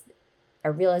is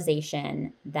a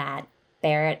realization that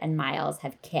Barrett and Miles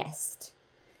have kissed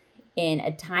in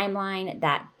a timeline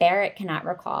that Barrett cannot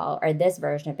recall, or this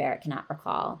version of Barrett cannot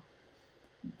recall,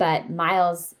 but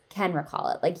Miles can recall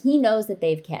it. Like he knows that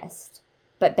they've kissed,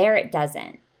 but Barrett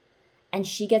doesn't. And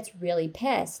she gets really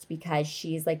pissed because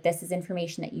she's like, this is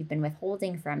information that you've been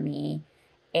withholding from me.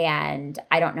 And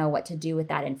I don't know what to do with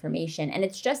that information. And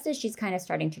it's just as she's kind of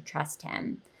starting to trust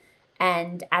him.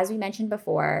 And as we mentioned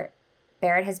before,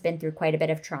 Barrett has been through quite a bit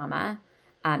of trauma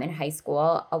in high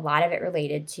school, a lot of it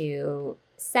related to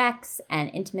sex and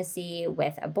intimacy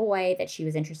with a boy that she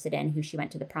was interested in, who she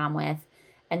went to the prom with.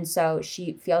 And so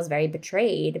she feels very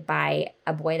betrayed by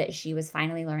a boy that she was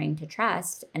finally learning to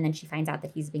trust. And then she finds out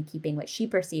that he's been keeping what she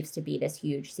perceives to be this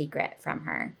huge secret from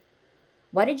her.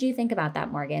 What did you think about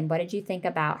that, Morgan? What did you think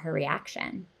about her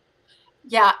reaction?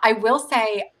 Yeah, I will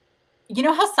say, you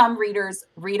know how some readers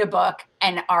read a book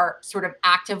and are sort of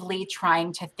actively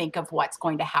trying to think of what's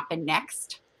going to happen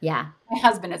next? Yeah, My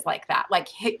husband is like that. Like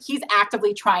he's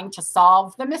actively trying to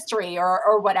solve the mystery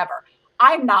or whatever.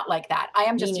 I'm not like that. I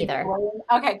am me just neither. enjoying,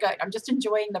 okay, good. I'm just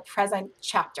enjoying the present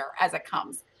chapter as it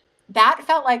comes. That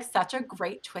felt like such a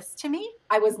great twist to me.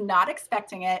 I was not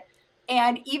expecting it.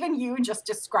 And even you just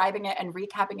describing it and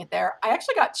recapping it there, I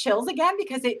actually got chills again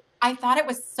because I thought it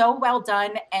was so well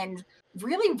done and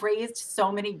really raised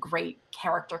so many great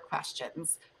character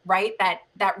questions, right?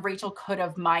 That Rachel could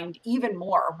have mined even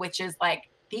more, which is like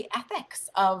the ethics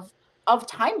of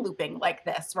time looping like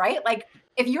this, right? Like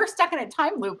if you're stuck in a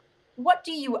time loop, what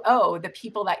do you owe the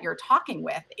people that you're talking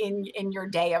with in your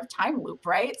day of time loop,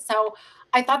 right? So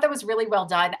I thought that was really well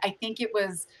done. I think it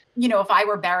was, if I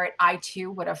were Barrett, I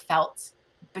too would have felt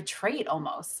betrayed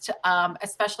almost,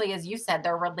 especially as you said,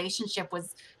 their relationship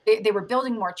was, they were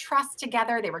building more trust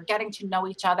together, they were getting to know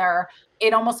each other.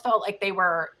 It almost felt like they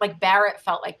were, like Barrett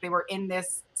felt like they were in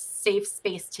this safe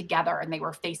space together and they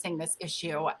were facing this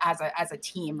issue as a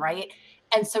team, right?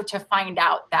 And so to find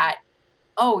out that,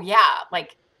 oh yeah,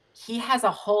 like he has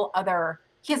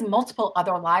multiple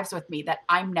other lives with me that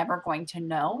I'm never going to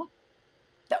know.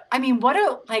 I mean, what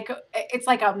a like it's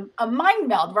like a mind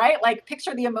meld, right? Like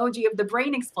picture the emoji of the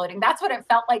brain exploding. That's what it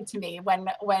felt like to me when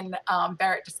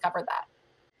Barrett discovered that.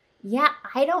 Yeah,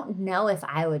 I don't know if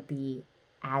I would be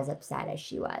as upset as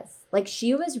she was. Like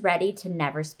she was ready to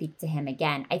never speak to him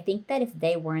again. I think that if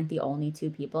they weren't the only two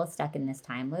people stuck in this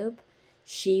time loop,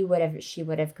 she would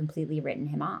have completely written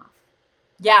him off.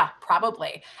 Yeah,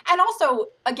 probably. And also,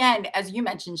 again, as you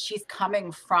mentioned, she's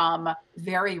coming from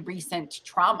very recent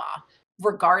trauma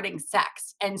regarding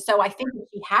sex. And so I think if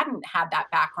she hadn't had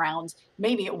that background,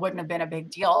 maybe it wouldn't have been a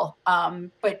big deal.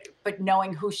 But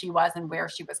knowing who she was and where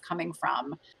she was coming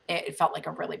from, it felt like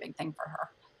a really big thing for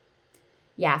her.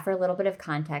 Yeah, for a little bit of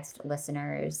context,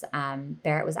 listeners,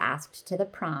 Barrett was asked to the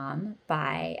prom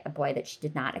by a boy that she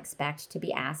did not expect to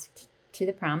be asked to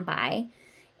the prom by.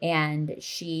 And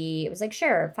she was like,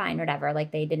 sure, fine, whatever.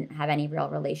 Like they didn't have any real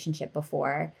relationship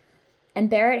before. And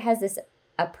Barrett has this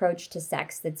approach to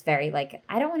sex that's very, like,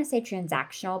 I don't want to say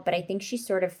transactional, but I think she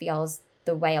sort of feels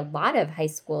the way a lot of high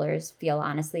schoolers feel,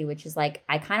 honestly, which is like,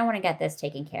 I kind of want to get this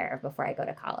taken care of before I go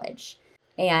to college.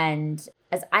 And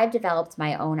as I've developed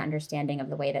my own understanding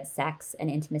of the way that sex and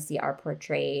intimacy are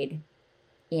portrayed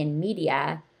in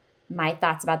media, my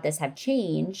thoughts about this have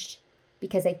changed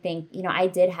because I think, I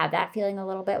did have that feeling a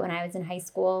little bit when I was in high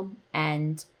school.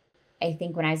 And I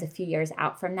think when I was a few years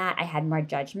out from that, I had more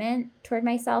judgment toward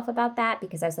myself about that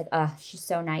because I was like, oh, she's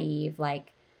so naive.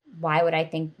 Like, why would I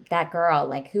think that girl?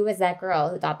 Like, who was that girl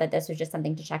who thought that this was just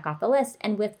something to check off the list?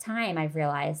 And with time, I've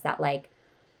realized that, like,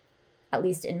 at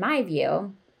least in my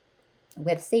view,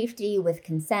 with safety, with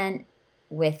consent,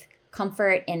 with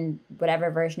comfort in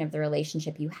whatever version of the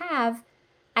relationship you have,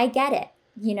 I get it.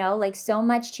 Like so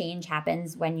much change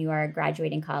happens when you are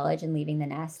graduating college and leaving the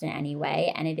nest in any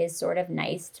way. And it is sort of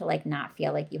nice to like not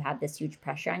feel like you have this huge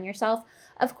pressure on yourself.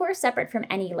 Of course, separate from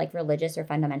any like religious or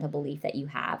fundamental belief that you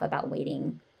have about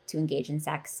waiting to engage in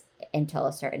sex until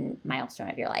a certain milestone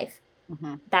of your life.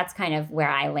 Hmm. That's kind of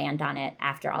where I land on it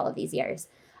after all of these years.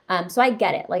 So I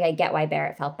get it. Like I get why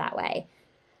Barrett felt that way.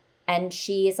 And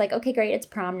she's like, okay, great, it's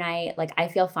prom night. Like, I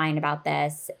feel fine about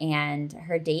this. And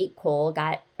her date, Cole,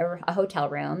 got a hotel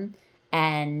room.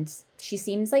 And she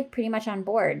seems like pretty much on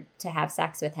board to have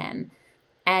sex with him.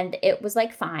 And it was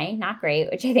like fine, not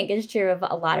great, which I think is true of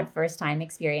a lot of first time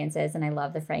experiences. And I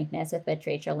love the frankness with which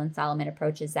Rachel and Solomon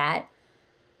approaches that.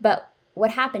 But what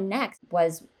happened next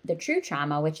was the true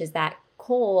trauma, which is that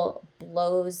Cole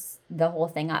blows the whole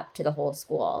thing up to the whole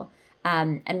school.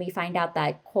 And we find out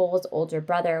that Cole's older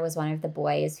brother was one of the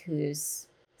boys whose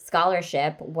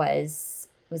scholarship was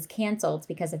canceled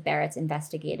because of Barrett's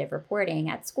investigative reporting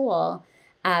at school.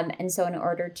 And so in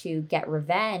order to get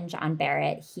revenge on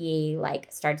Barrett, he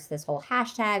like starts this whole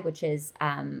hashtag, which is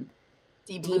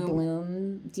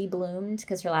Bloom. debloomed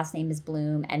because her last name is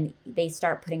Bloom, and they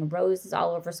start putting roses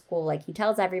all over school. Like he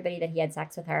tells everybody that he had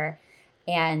sex with her,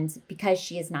 and because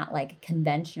she is not like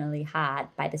conventionally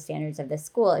hot by the standards of this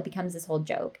school, it becomes this whole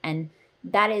joke, and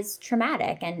that is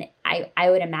traumatic. And I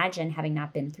would imagine, having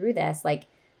not been through this, like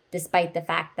despite the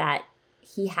fact that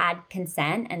he had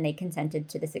consent and they consented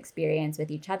to this experience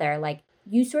with each other, like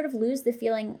you sort of lose the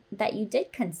feeling that you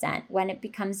did consent when it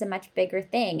becomes a much bigger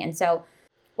thing. And so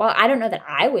well, I don't know that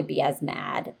I would be as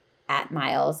mad at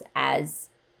Miles as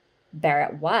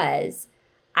Barrett was.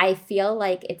 I feel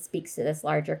like it speaks to this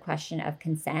larger question of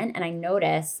consent. And I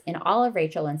notice in all of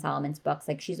Rachel and Solomon's books,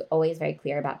 like she's always very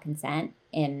clear about consent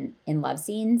in love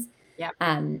scenes. Yep.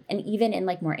 And even in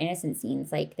like more innocent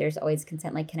scenes, like there's always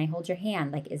consent, like, can I hold your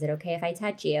hand? Like, is it okay if I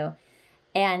touch you?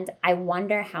 And I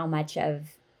wonder how much of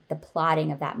the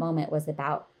plotting of that moment was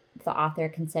about the author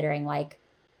considering, like,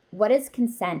 what does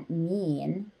consent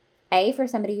mean? A, for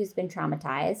somebody who's been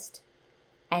traumatized,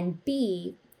 and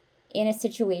B, in a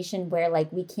situation where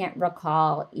like we can't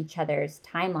recall each other's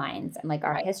timelines and like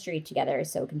our Right. history together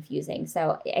is so confusing.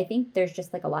 So I think there's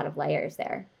just like a lot of layers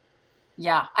there.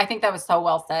 Yeah, I think that was so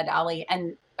well said, Ali.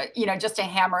 And just to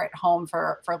hammer it home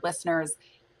for listeners,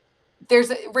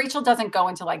 Rachel doesn't go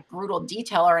into like brutal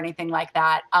detail or anything like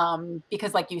that,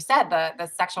 because like you said, the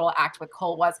sexual act with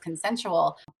Cole was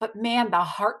consensual. But man, the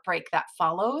heartbreak that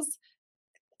follows,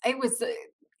 it was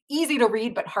easy to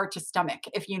read but hard to stomach,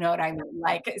 if you know what I mean.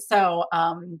 Like, so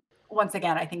once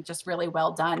again, I think just really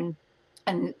well done.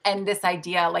 And this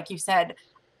idea, like you said,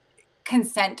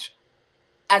 consent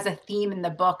as a theme in the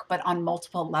book, but on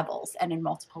multiple levels and in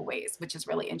multiple ways, which is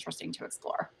really interesting to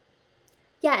explore.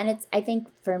 Yeah, and it's I think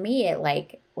for me it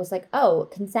like was like, oh,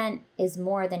 consent is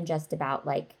more than just about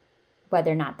like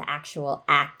whether or not the actual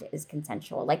act is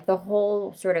consensual. Like the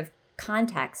whole sort of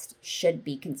context should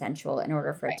be consensual in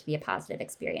order for it Right. to be a positive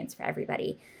experience for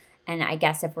everybody. And I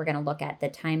guess if we're going to look at the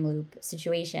time loop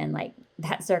situation, like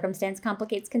that circumstance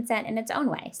complicates consent in its own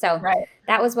way. So Right.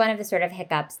 that was one of the sort of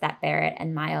hiccups that Barrett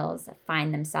and Miles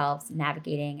find themselves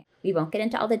navigating. We won't get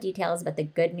into all the details, but the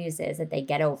good news is that they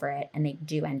get over it and they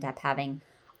do end up having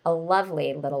a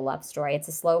lovely little love story. It's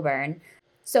a slow burn.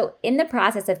 So, in the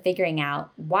process of figuring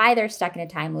out why they're stuck in a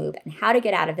time loop and how to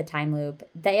get out of the time loop,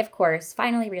 they, of course,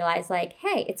 finally realize, like,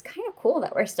 hey, it's kind of cool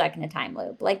that we're stuck in a time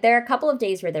loop. Like, there are a couple of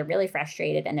days where they're really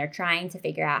frustrated and they're trying to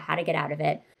figure out how to get out of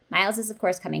it. Miles is, of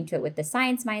course, coming to it with the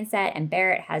science mindset, and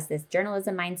Barrett has this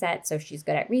journalism mindset, so she's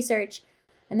good at research.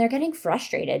 And they're getting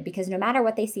frustrated because no matter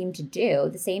what they seem to do,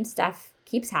 the same stuff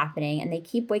keeps happening and they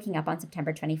keep waking up on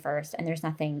September 21st and there's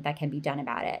nothing that can be done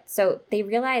about it. So they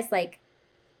realize, like,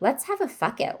 let's have a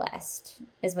fuck it list,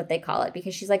 is what they call it,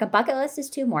 because she's like, a bucket list is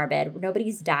too morbid.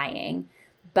 Nobody's dying,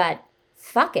 but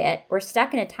fuck it. We're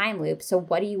stuck in a time loop. So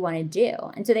what do you want to do?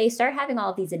 And so they start having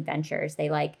all of these adventures. They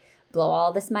like blow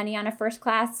all this money on a first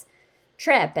class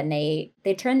trip and they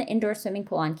turn the indoor swimming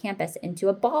pool on campus into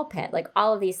a ball pit, like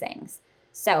all of these things.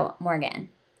 So, Morgan,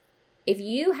 if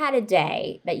you had a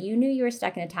day that you knew you were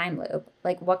stuck in a time loop,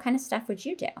 like what kind of stuff would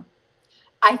you do?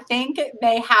 I think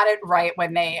they had it right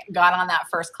when they got on that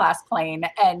first class plane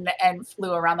and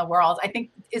flew around the world. I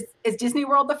think is Disney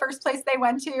World the first place they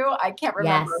went to? I can't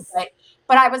remember, Yes.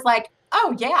 but I was like,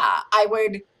 oh yeah, I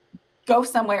would go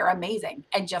somewhere amazing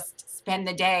and just spend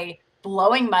the day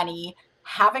blowing money,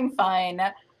 having fun.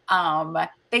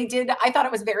 They did. I thought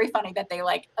it was very funny that they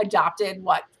like adopted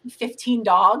 15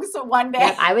 dogs one day,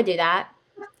 Yep, I would do that.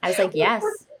 I was like, yes.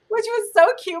 which was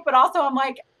so cute. But also, I'm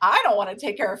like, I don't want to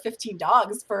take care of 15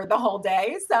 dogs for the whole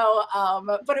day. So,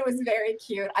 but it was very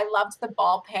cute. I loved the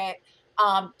ball pit.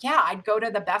 Yeah, I'd go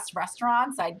to the best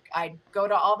restaurants. I'd go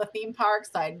to all the theme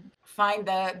parks. I'd find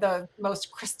the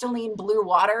most crystalline blue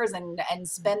waters and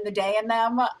spend the day in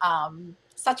them.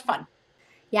 Such fun.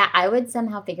 Yeah, I would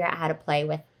somehow figure out how to play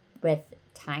with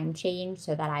time change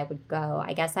so that I would go.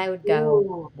 I guess I would go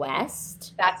Ooh,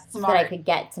 west that's so that I smart. could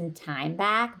get some time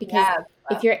back because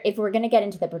Yes. if we're going to get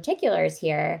into the particulars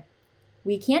here,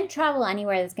 we can't travel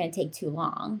anywhere that's going to take too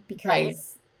long Right.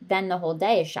 because then the whole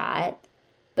day is shot.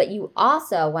 But you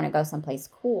also want to go someplace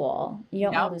cool. You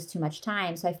don't want Yep. to lose too much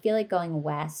time. So I feel like going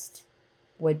west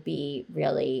would be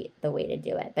really the way to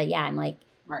do it. But yeah,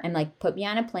 Right. I'm like, put me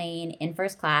on a plane in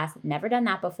first class. Never done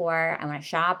that before. I want to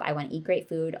shop. I want to eat great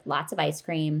food, lots of ice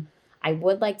cream. I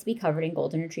would like to be covered in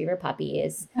golden retriever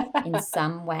puppies in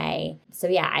some way. So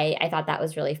yeah, I thought that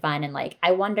was really fun. And like,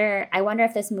 I wonder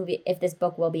if this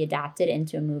book will be adapted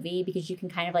into a movie, because you can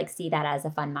kind of like see that as a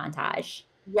fun montage.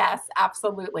 Yes,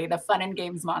 absolutely. The fun and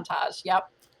games montage. Yep.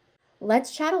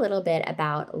 Let's chat a little bit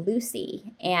about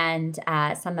Lucy and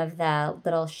some of the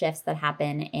little shifts that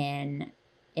happen in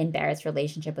Barrett's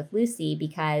relationship with Lucy,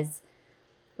 because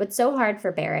what's so hard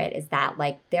for Barrett is that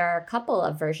like there are a couple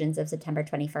of versions of September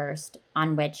 21st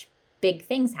on which big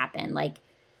things happen. Like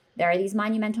there are these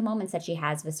monumental moments that she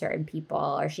has with certain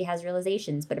people, or she has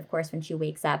realizations, but of course when she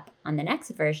wakes up on the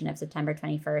next version of September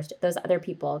 21st, those other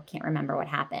people can't remember what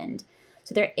happened.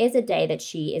 So there is a day that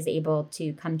she is able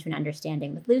to come to an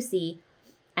understanding with Lucy,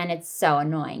 and it's so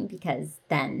annoying because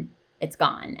then it's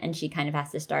gone and she kind of has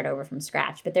to start over from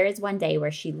scratch. But there is one day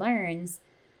where she learns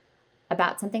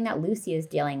about something that Lucy is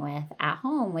dealing with at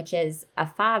home, which is a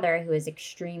father who is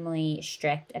extremely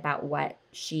strict about what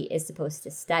she is supposed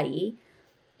to study.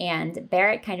 And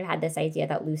Barrett kind of had this idea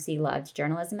that Lucy loved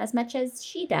journalism as much as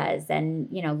she does. And,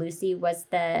 you know, Lucy was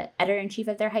the editor in chief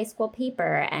of their high school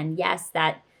paper. And yes,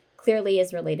 that clearly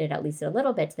is related at least a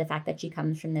little bit to the fact that she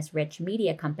comes from this rich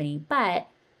media company. But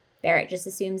Barrett just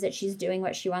assumes that she's doing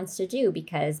what she wants to do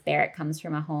because Barrett comes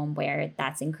from a home where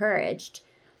that's encouraged.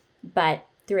 But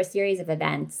through a series of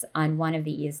events on one of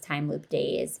these time loop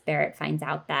days, Barrett finds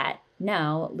out that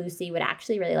no, Lucy would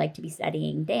actually really like to be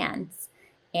studying dance.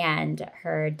 And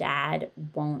her dad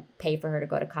won't pay for her to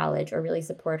go to college or really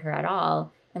support her at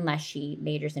all unless she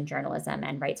majors in journalism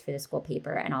and writes for the school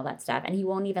paper and all that stuff. And he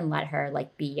won't even let her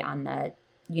like be on the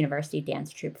university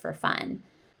dance troupe for fun.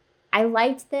 I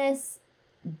liked this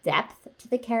depth to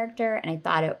the character, and I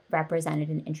thought it represented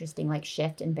an interesting like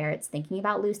shift in Barrett's thinking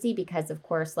about Lucy, because of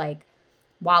course like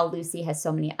while Lucy has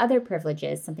so many other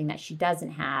privileges, something that she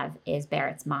doesn't have is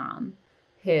Barrett's mom,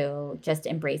 who just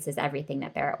embraces everything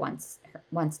that Barrett wants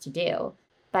to do.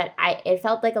 But it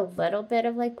felt like a little bit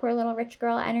of like poor little rich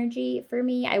girl energy for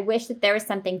me. I wish that there was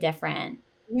something different.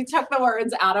 You took the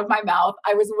words out of my mouth.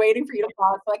 I was waiting for you to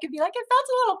pause so I could be like, it felt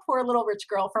a little poor little rich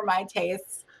girl for my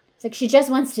tastes. It's like she just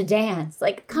wants to dance.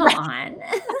 Like, come Right. on.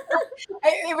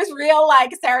 It was real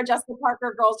like Sarah Jessica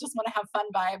Parker girls just want to have fun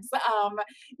vibes.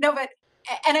 No, but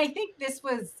and I think this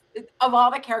was of all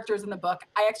the characters in the book,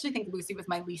 I actually think Lucy was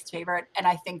my least favorite, and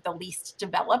I think the least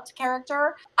developed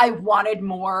character. I wanted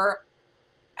more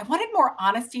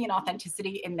honesty and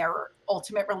authenticity in their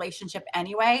ultimate relationship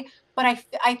anyway. But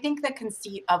I think the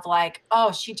conceit of like,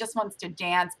 oh, she just wants to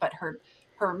dance, but her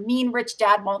mean rich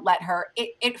dad won't let her.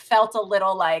 It felt a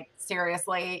little like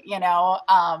seriously,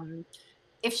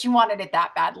 if she wanted it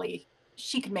that badly,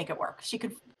 she could make it work. She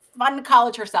could fund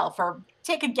college herself or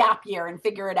take a gap year and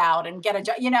figure it out and get a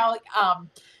job.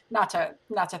 Not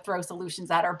to throw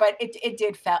solutions at her, but it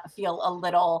did feel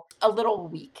a little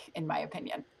weak in my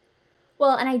opinion.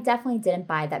 Well, and I definitely didn't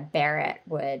buy that Barrett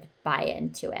would buy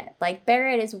into it. Like,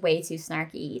 Barrett is way too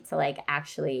snarky to, like,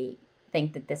 actually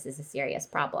think that this is a serious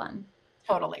problem.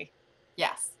 Totally.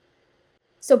 Yes.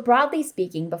 So, broadly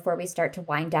speaking, before we start to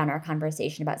wind down our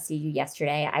conversation about See You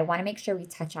Yesterday, I want to make sure we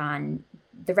touch on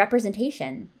the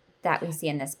representation that we see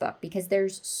in this book, because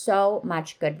there's so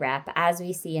much good rep, as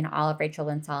we see in all of Rachel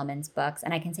Lynn Solomon's books.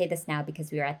 And I can say this now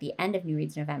because we are at the end of New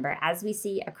Reads November, as we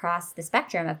see across the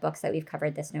spectrum of books that we've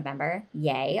covered this November.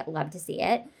 Yay, love to see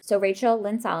it. So Rachel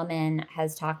Lynn Solomon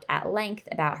has talked at length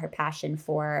about her passion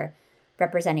for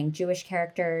representing Jewish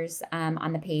characters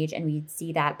on the page, and we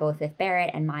see that both with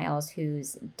Barrett and Miles,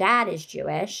 whose dad is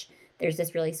Jewish. There's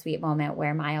this really sweet moment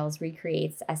where Miles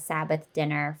recreates a Sabbath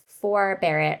dinner for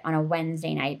Barrett on a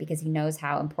Wednesday night because he knows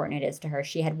how important it is to her.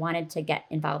 She had wanted to get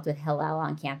involved with Hillel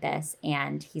on campus,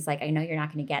 and he's like, I know you're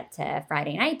not going to get to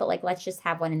Friday night, but like, let's just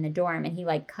have one in the dorm. And he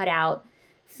like cut out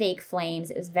fake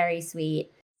flames. It was very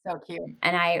sweet. So cute.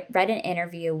 And I read an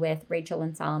interview with Rachel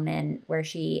Lynn Solomon where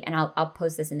she, and I'll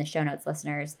post this in the show notes,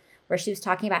 listeners, where she was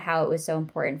talking about how it was so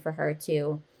important for her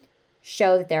to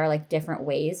show that there are like different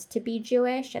ways to be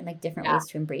Jewish and like different Yeah. ways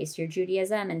to embrace your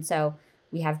Judaism. And so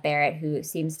we have Barrett, who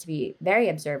seems to be very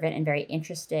observant and very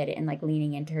interested in like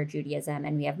leaning into her Judaism.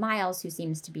 And we have Miles, who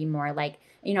seems to be more like,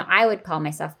 I would call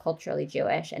myself culturally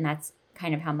Jewish. And that's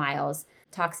kind of how Miles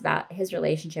talks about his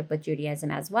relationship with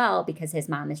Judaism as well, because his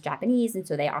mom is Japanese. And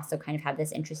so they also kind of have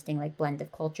this interesting like blend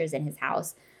of cultures in his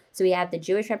house. So we have the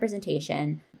Jewish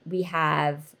representation. We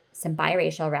have some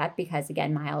biracial rep because,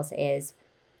 again, Miles is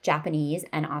Japanese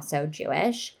and also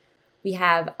Jewish. We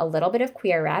have a little bit of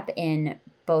queer rep in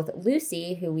both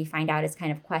Lucy, who we find out is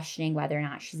kind of questioning whether or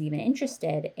not she's even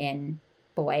interested in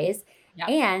boys, Yeah.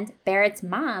 and Barrett's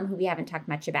mom, who we haven't talked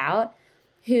much about,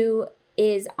 who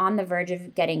is on the verge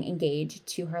of getting engaged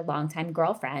to her longtime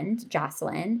girlfriend,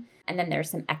 Jocelyn. And then there's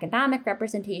some economic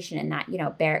representation in that,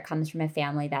 Barrett comes from a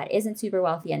family that isn't super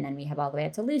wealthy. And then we have all the way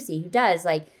up to Lucy, who does.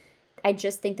 Like, I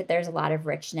just think that there's a lot of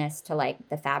richness to like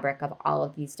the fabric of all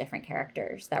of these different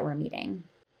characters that we're meeting.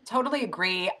 Totally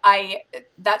agree. I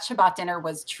That Shabbat dinner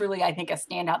was truly, I think, a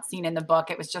standout scene in the book.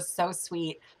 It was just so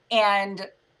sweet. And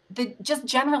the just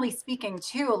generally speaking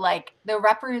too, like the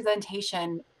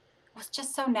representation was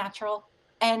just so natural.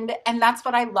 And that's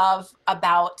what I love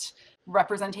about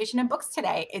representation in books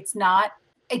today.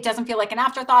 It doesn't feel like an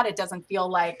afterthought. It doesn't feel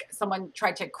like someone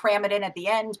tried to cram it in at the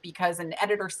end because an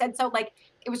editor said so. Like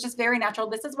it was just very natural.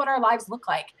 This is what our lives look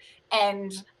like.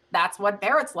 And that's what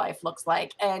Barrett's life looks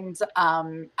like. And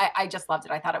I just loved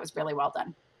it. I thought it was really well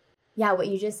done. Yeah, what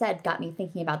you just said got me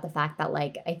thinking about the fact that,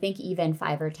 like, I think even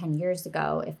 5 or 10 years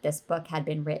ago, if this book had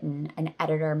been written, an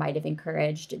editor might have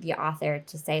encouraged the author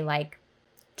to say, like,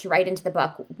 to write into the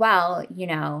book, well,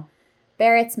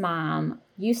 Barrett's mom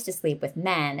used to sleep with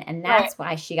men, and Right, that's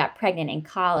why she got pregnant in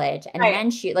college. And right.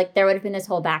 then like, there would have been this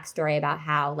whole backstory about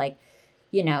how, like,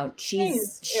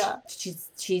 Jeez, yeah,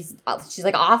 she's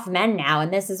like off men now,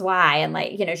 and this is why. And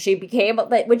like, she became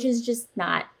like, which is just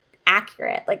not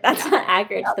accurate. Like, that's yeah, not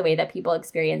accurate to yeah. the way that people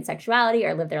experience sexuality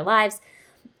or live their lives.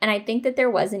 And I think that there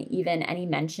wasn't even any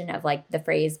mention of like the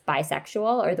phrase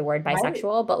bisexual or the word Right.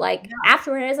 bisexual, but like Yeah.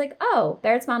 afterward, I was like, oh,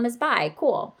 Barrett's mom is bi.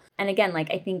 Cool. And again, like,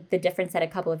 I think the difference that a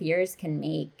couple of years can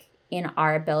make in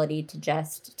our ability to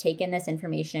just take in this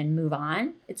information and move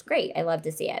on, it's great. I love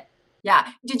to see it. Yeah.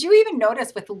 Did you even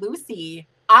notice with Lucy?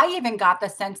 I even got the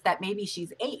sense that maybe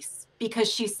she's ace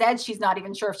because she said she's not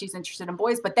even sure if she's interested in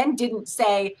boys, but then didn't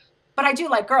say, but I do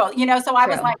like girls, So I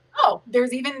was True. like, oh,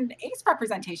 there's even ace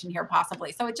representation here,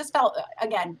 possibly. So it just felt,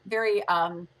 again, very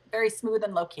smooth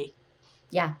and low key.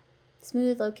 Yeah.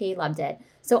 Smooth, low key, loved it.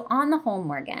 So, on the whole,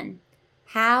 Morgan,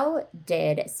 how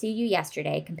did See You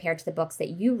Yesterday compare to the books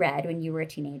that you read when you were a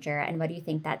teenager? And what do you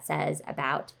think that says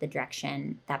about the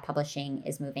direction that publishing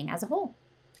is moving as a whole?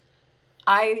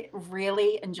 I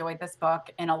really enjoyed this book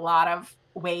in a lot of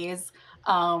ways,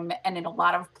 and in a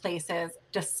lot of places,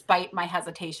 despite my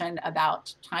hesitation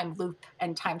about time loop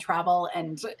and time travel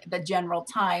and the general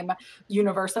time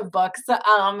universe of books.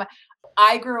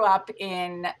 I grew up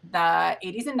in the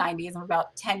 80s and 90s. I'm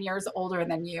about 10 years older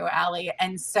than you, Allie.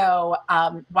 And so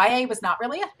YA was not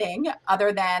really a thing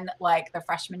other than like the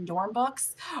freshman dorm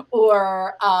books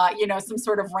or, some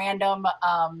sort of random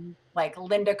like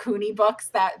Linda Cooney books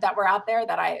that were out there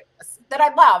that I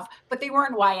love, but they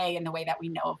weren't YA in the way that we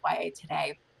know of YA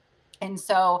today. And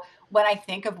so when I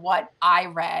think of what I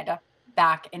read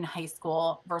back in high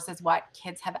school versus what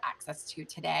kids have access to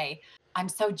today, I'm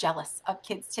so jealous of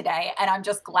kids today. And I'm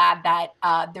just glad that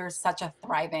there's such a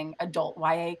thriving adult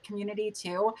YA community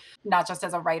too, not just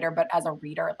as a writer, but as a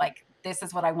reader. Like, this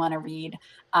is what I want to read.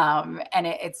 And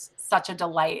it's such a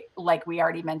delight, like we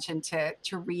already mentioned,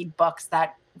 to read books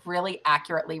that really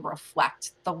accurately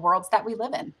reflect the worlds that we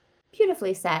live in.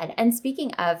 Beautifully said. And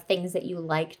speaking of things that you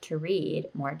like to read,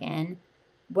 Morgan,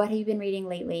 what have you been reading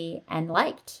lately and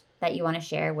liked that you want to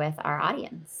share with our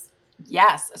audience?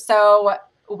 Yes. So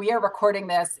we are recording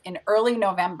this in early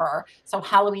November. So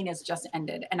Halloween has just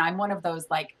ended. And I'm one of those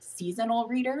like seasonal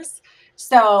readers.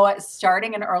 So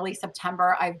starting in early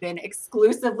September, I've been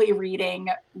exclusively reading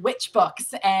witch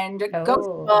books and ghost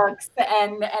Oh, books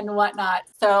and whatnot.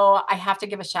 So I have to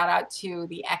give a shout out to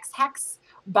The X Hex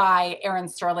by Erin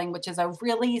Sterling, which is a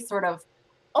really sort of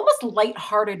almost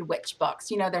lighthearted witch books.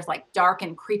 There's like dark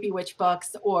and creepy witch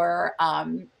books or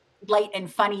light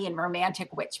and funny and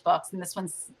romantic witch books. And this one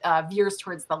veers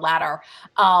towards the latter.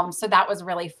 So that was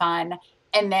really fun.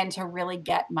 And then to really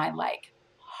get my like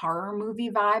horror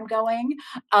movie vibe going,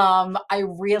 I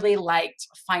really liked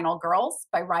Final Girls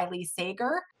by Riley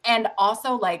Sager. And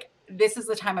also, like, this is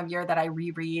the time of year that I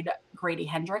reread Grady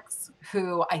Hendrix,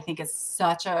 who I think is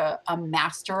such a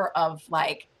master of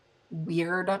like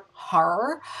weird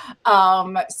horror.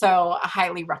 So I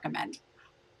highly recommend.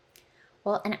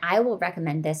 well, and I will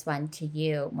recommend this one to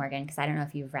you, Morgan, because I don't know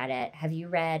if you've read it. Have you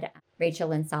read Rachel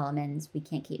Lynn Solomon's We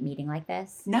Can't Keep Meeting Like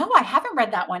This? No, I haven't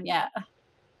read that one yet.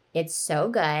 It's so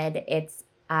good.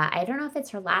 I don't know if it's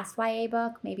her last YA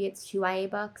book, maybe it's two YA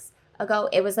books ago.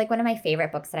 It was like one of my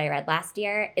favorite books that I read last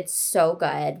year. It's so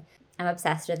good. I'm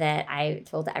obsessed with it. I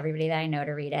told everybody that I know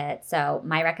to read it. So,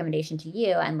 my recommendation to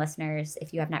you and listeners,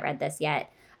 if you have not read this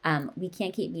yet, We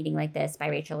Can't Keep Meeting Like This by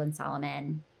Rachel Lynn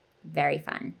Solomon. Very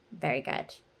fun, very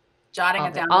good. Jotting All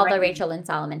it the down all right the now. Rachel Lynn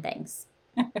Solomon things.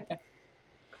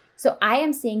 So I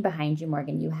am seeing behind you,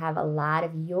 Morgan, you have a lot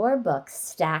of your books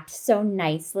stacked so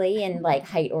nicely in like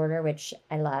height order, which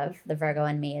I love. The Virgo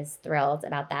in me is thrilled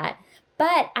about that.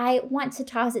 But I want to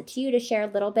toss it to you to share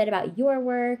a little bit about your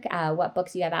work, what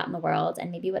books you have out in the world, and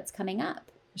maybe what's coming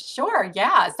up. Sure,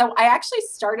 yeah. So I actually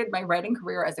started my writing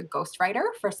career as a ghostwriter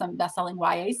for some best-selling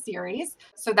YA series.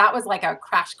 So that was like a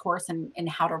crash course in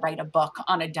how to write a book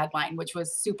on a deadline, which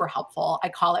was super helpful. I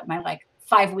call it my like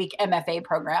 5-week MFA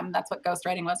program. That's what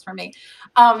ghostwriting was for me.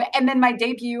 And then my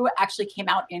debut actually came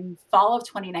out in fall of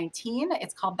 2019.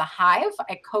 It's called The Hive.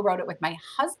 I co-wrote it with my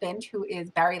husband, who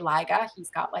is Barry Lyga. He's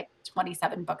got like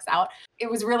 27 books out. It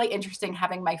was really interesting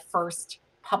having my first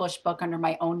published book under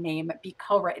my own name be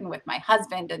co-written with my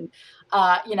husband. And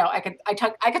I could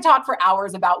talk for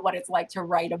hours about what it's like to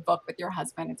write a book with your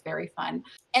husband. It's very fun.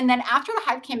 And then after The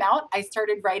Hive came out, I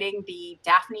started writing the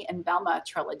Daphne and Velma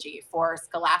trilogy for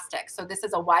Scholastic. So this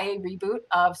is a YA reboot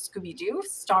of Scooby-Doo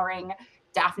starring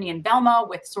Daphne and Velma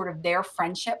with sort of their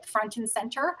friendship front and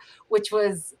center, which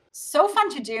was so fun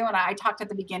to do. And I talked at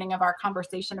the beginning of our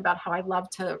conversation about how I love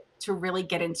to really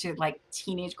get into like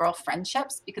teenage girl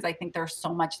friendships because I think there's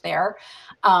so much there,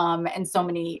 and so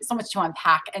much to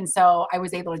unpack. And so I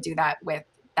was able to do that with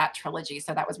that trilogy.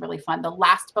 So that was really fun. The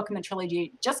last book in the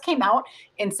trilogy just came out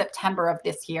in September of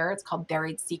this year. It's called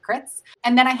Buried Secrets.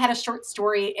 And then I had a short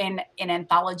story in an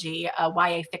anthology, a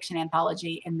YA fiction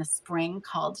anthology in the spring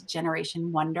called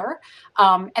Generation Wonder.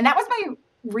 And that was my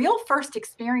real first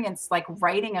experience like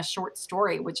writing a short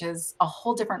story, which is a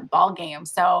whole different ball game.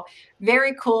 So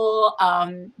very cool,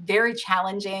 very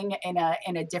challenging in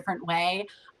a different way,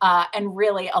 and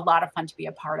really a lot of fun to be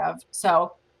a part of.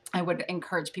 So I would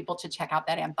encourage people to check out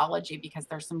that anthology because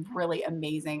there's some really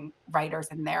amazing writers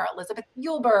in there. Elizabeth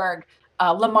Yulberg,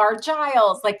 Lamar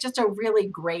Giles, like just a really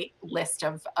great list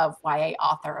of YA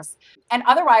authors. And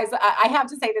otherwise, I have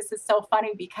to say this is so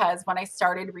funny because when I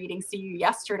started reading See You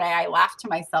Yesterday, I laughed to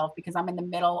myself because I'm in the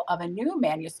middle of a new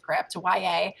manuscript,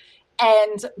 YA,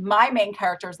 and my main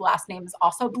character's last name is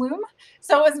also Bloom.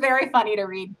 So it was very funny to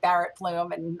read Barrett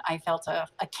Bloom, and I felt a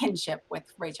kinship with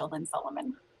Rachel Lynn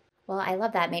Sullivan. Well, I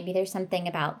love that. Maybe there's something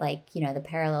about like, the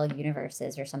parallel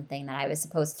universes or something that I was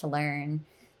supposed to learn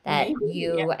that Maybe.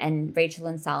 you and Rachel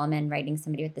and Solomon writing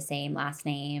somebody with the same last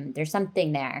name, there's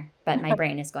something there, but my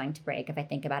brain is going to break if I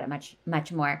think about it much,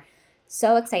 much more.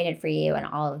 So excited for you and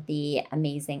all of the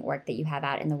amazing work that you have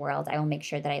out in the world. I will make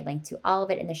sure that I link to all of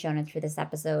it in the show notes for this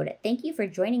episode. Thank you for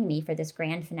joining me for this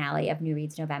grand finale of New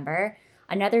Reads November.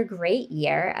 Another great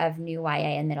year of new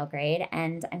YA in middle grade,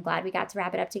 and I'm glad we got to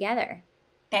wrap it up together.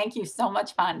 Thank you. So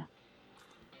much fun.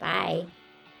 Bye.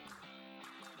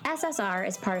 SSR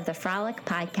is part of the Frolic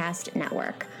Podcast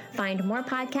Network. Find more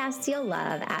podcasts you'll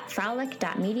love at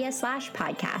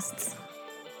frolic.media/podcasts.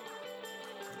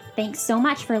 Thanks so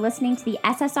much for listening to the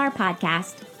SSR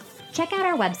Podcast. Check out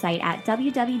our website at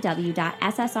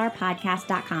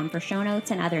www.ssrpodcast.com for show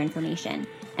notes and other information.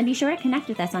 And be sure to connect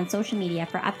with us on social media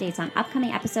for updates on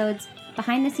upcoming episodes,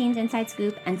 behind-the-scenes inside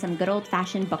scoop, and some good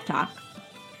old-fashioned book talk.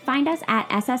 Find us at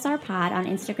SSR Pod on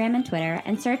Instagram and Twitter,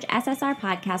 and search SSR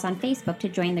Podcast on Facebook to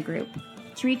join the group.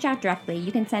 To reach out directly,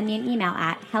 you can send me an email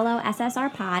at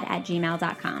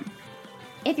hellossrpod@gmail.com.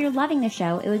 If you're loving the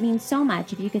show, it would mean so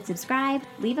much if you could subscribe,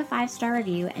 leave a 5-star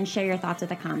review, and share your thoughts with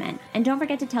a comment. And don't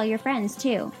forget to tell your friends,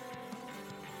 too.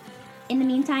 In the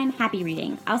meantime, happy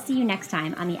reading. I'll see you next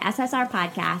time on the SSR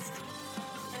Podcast.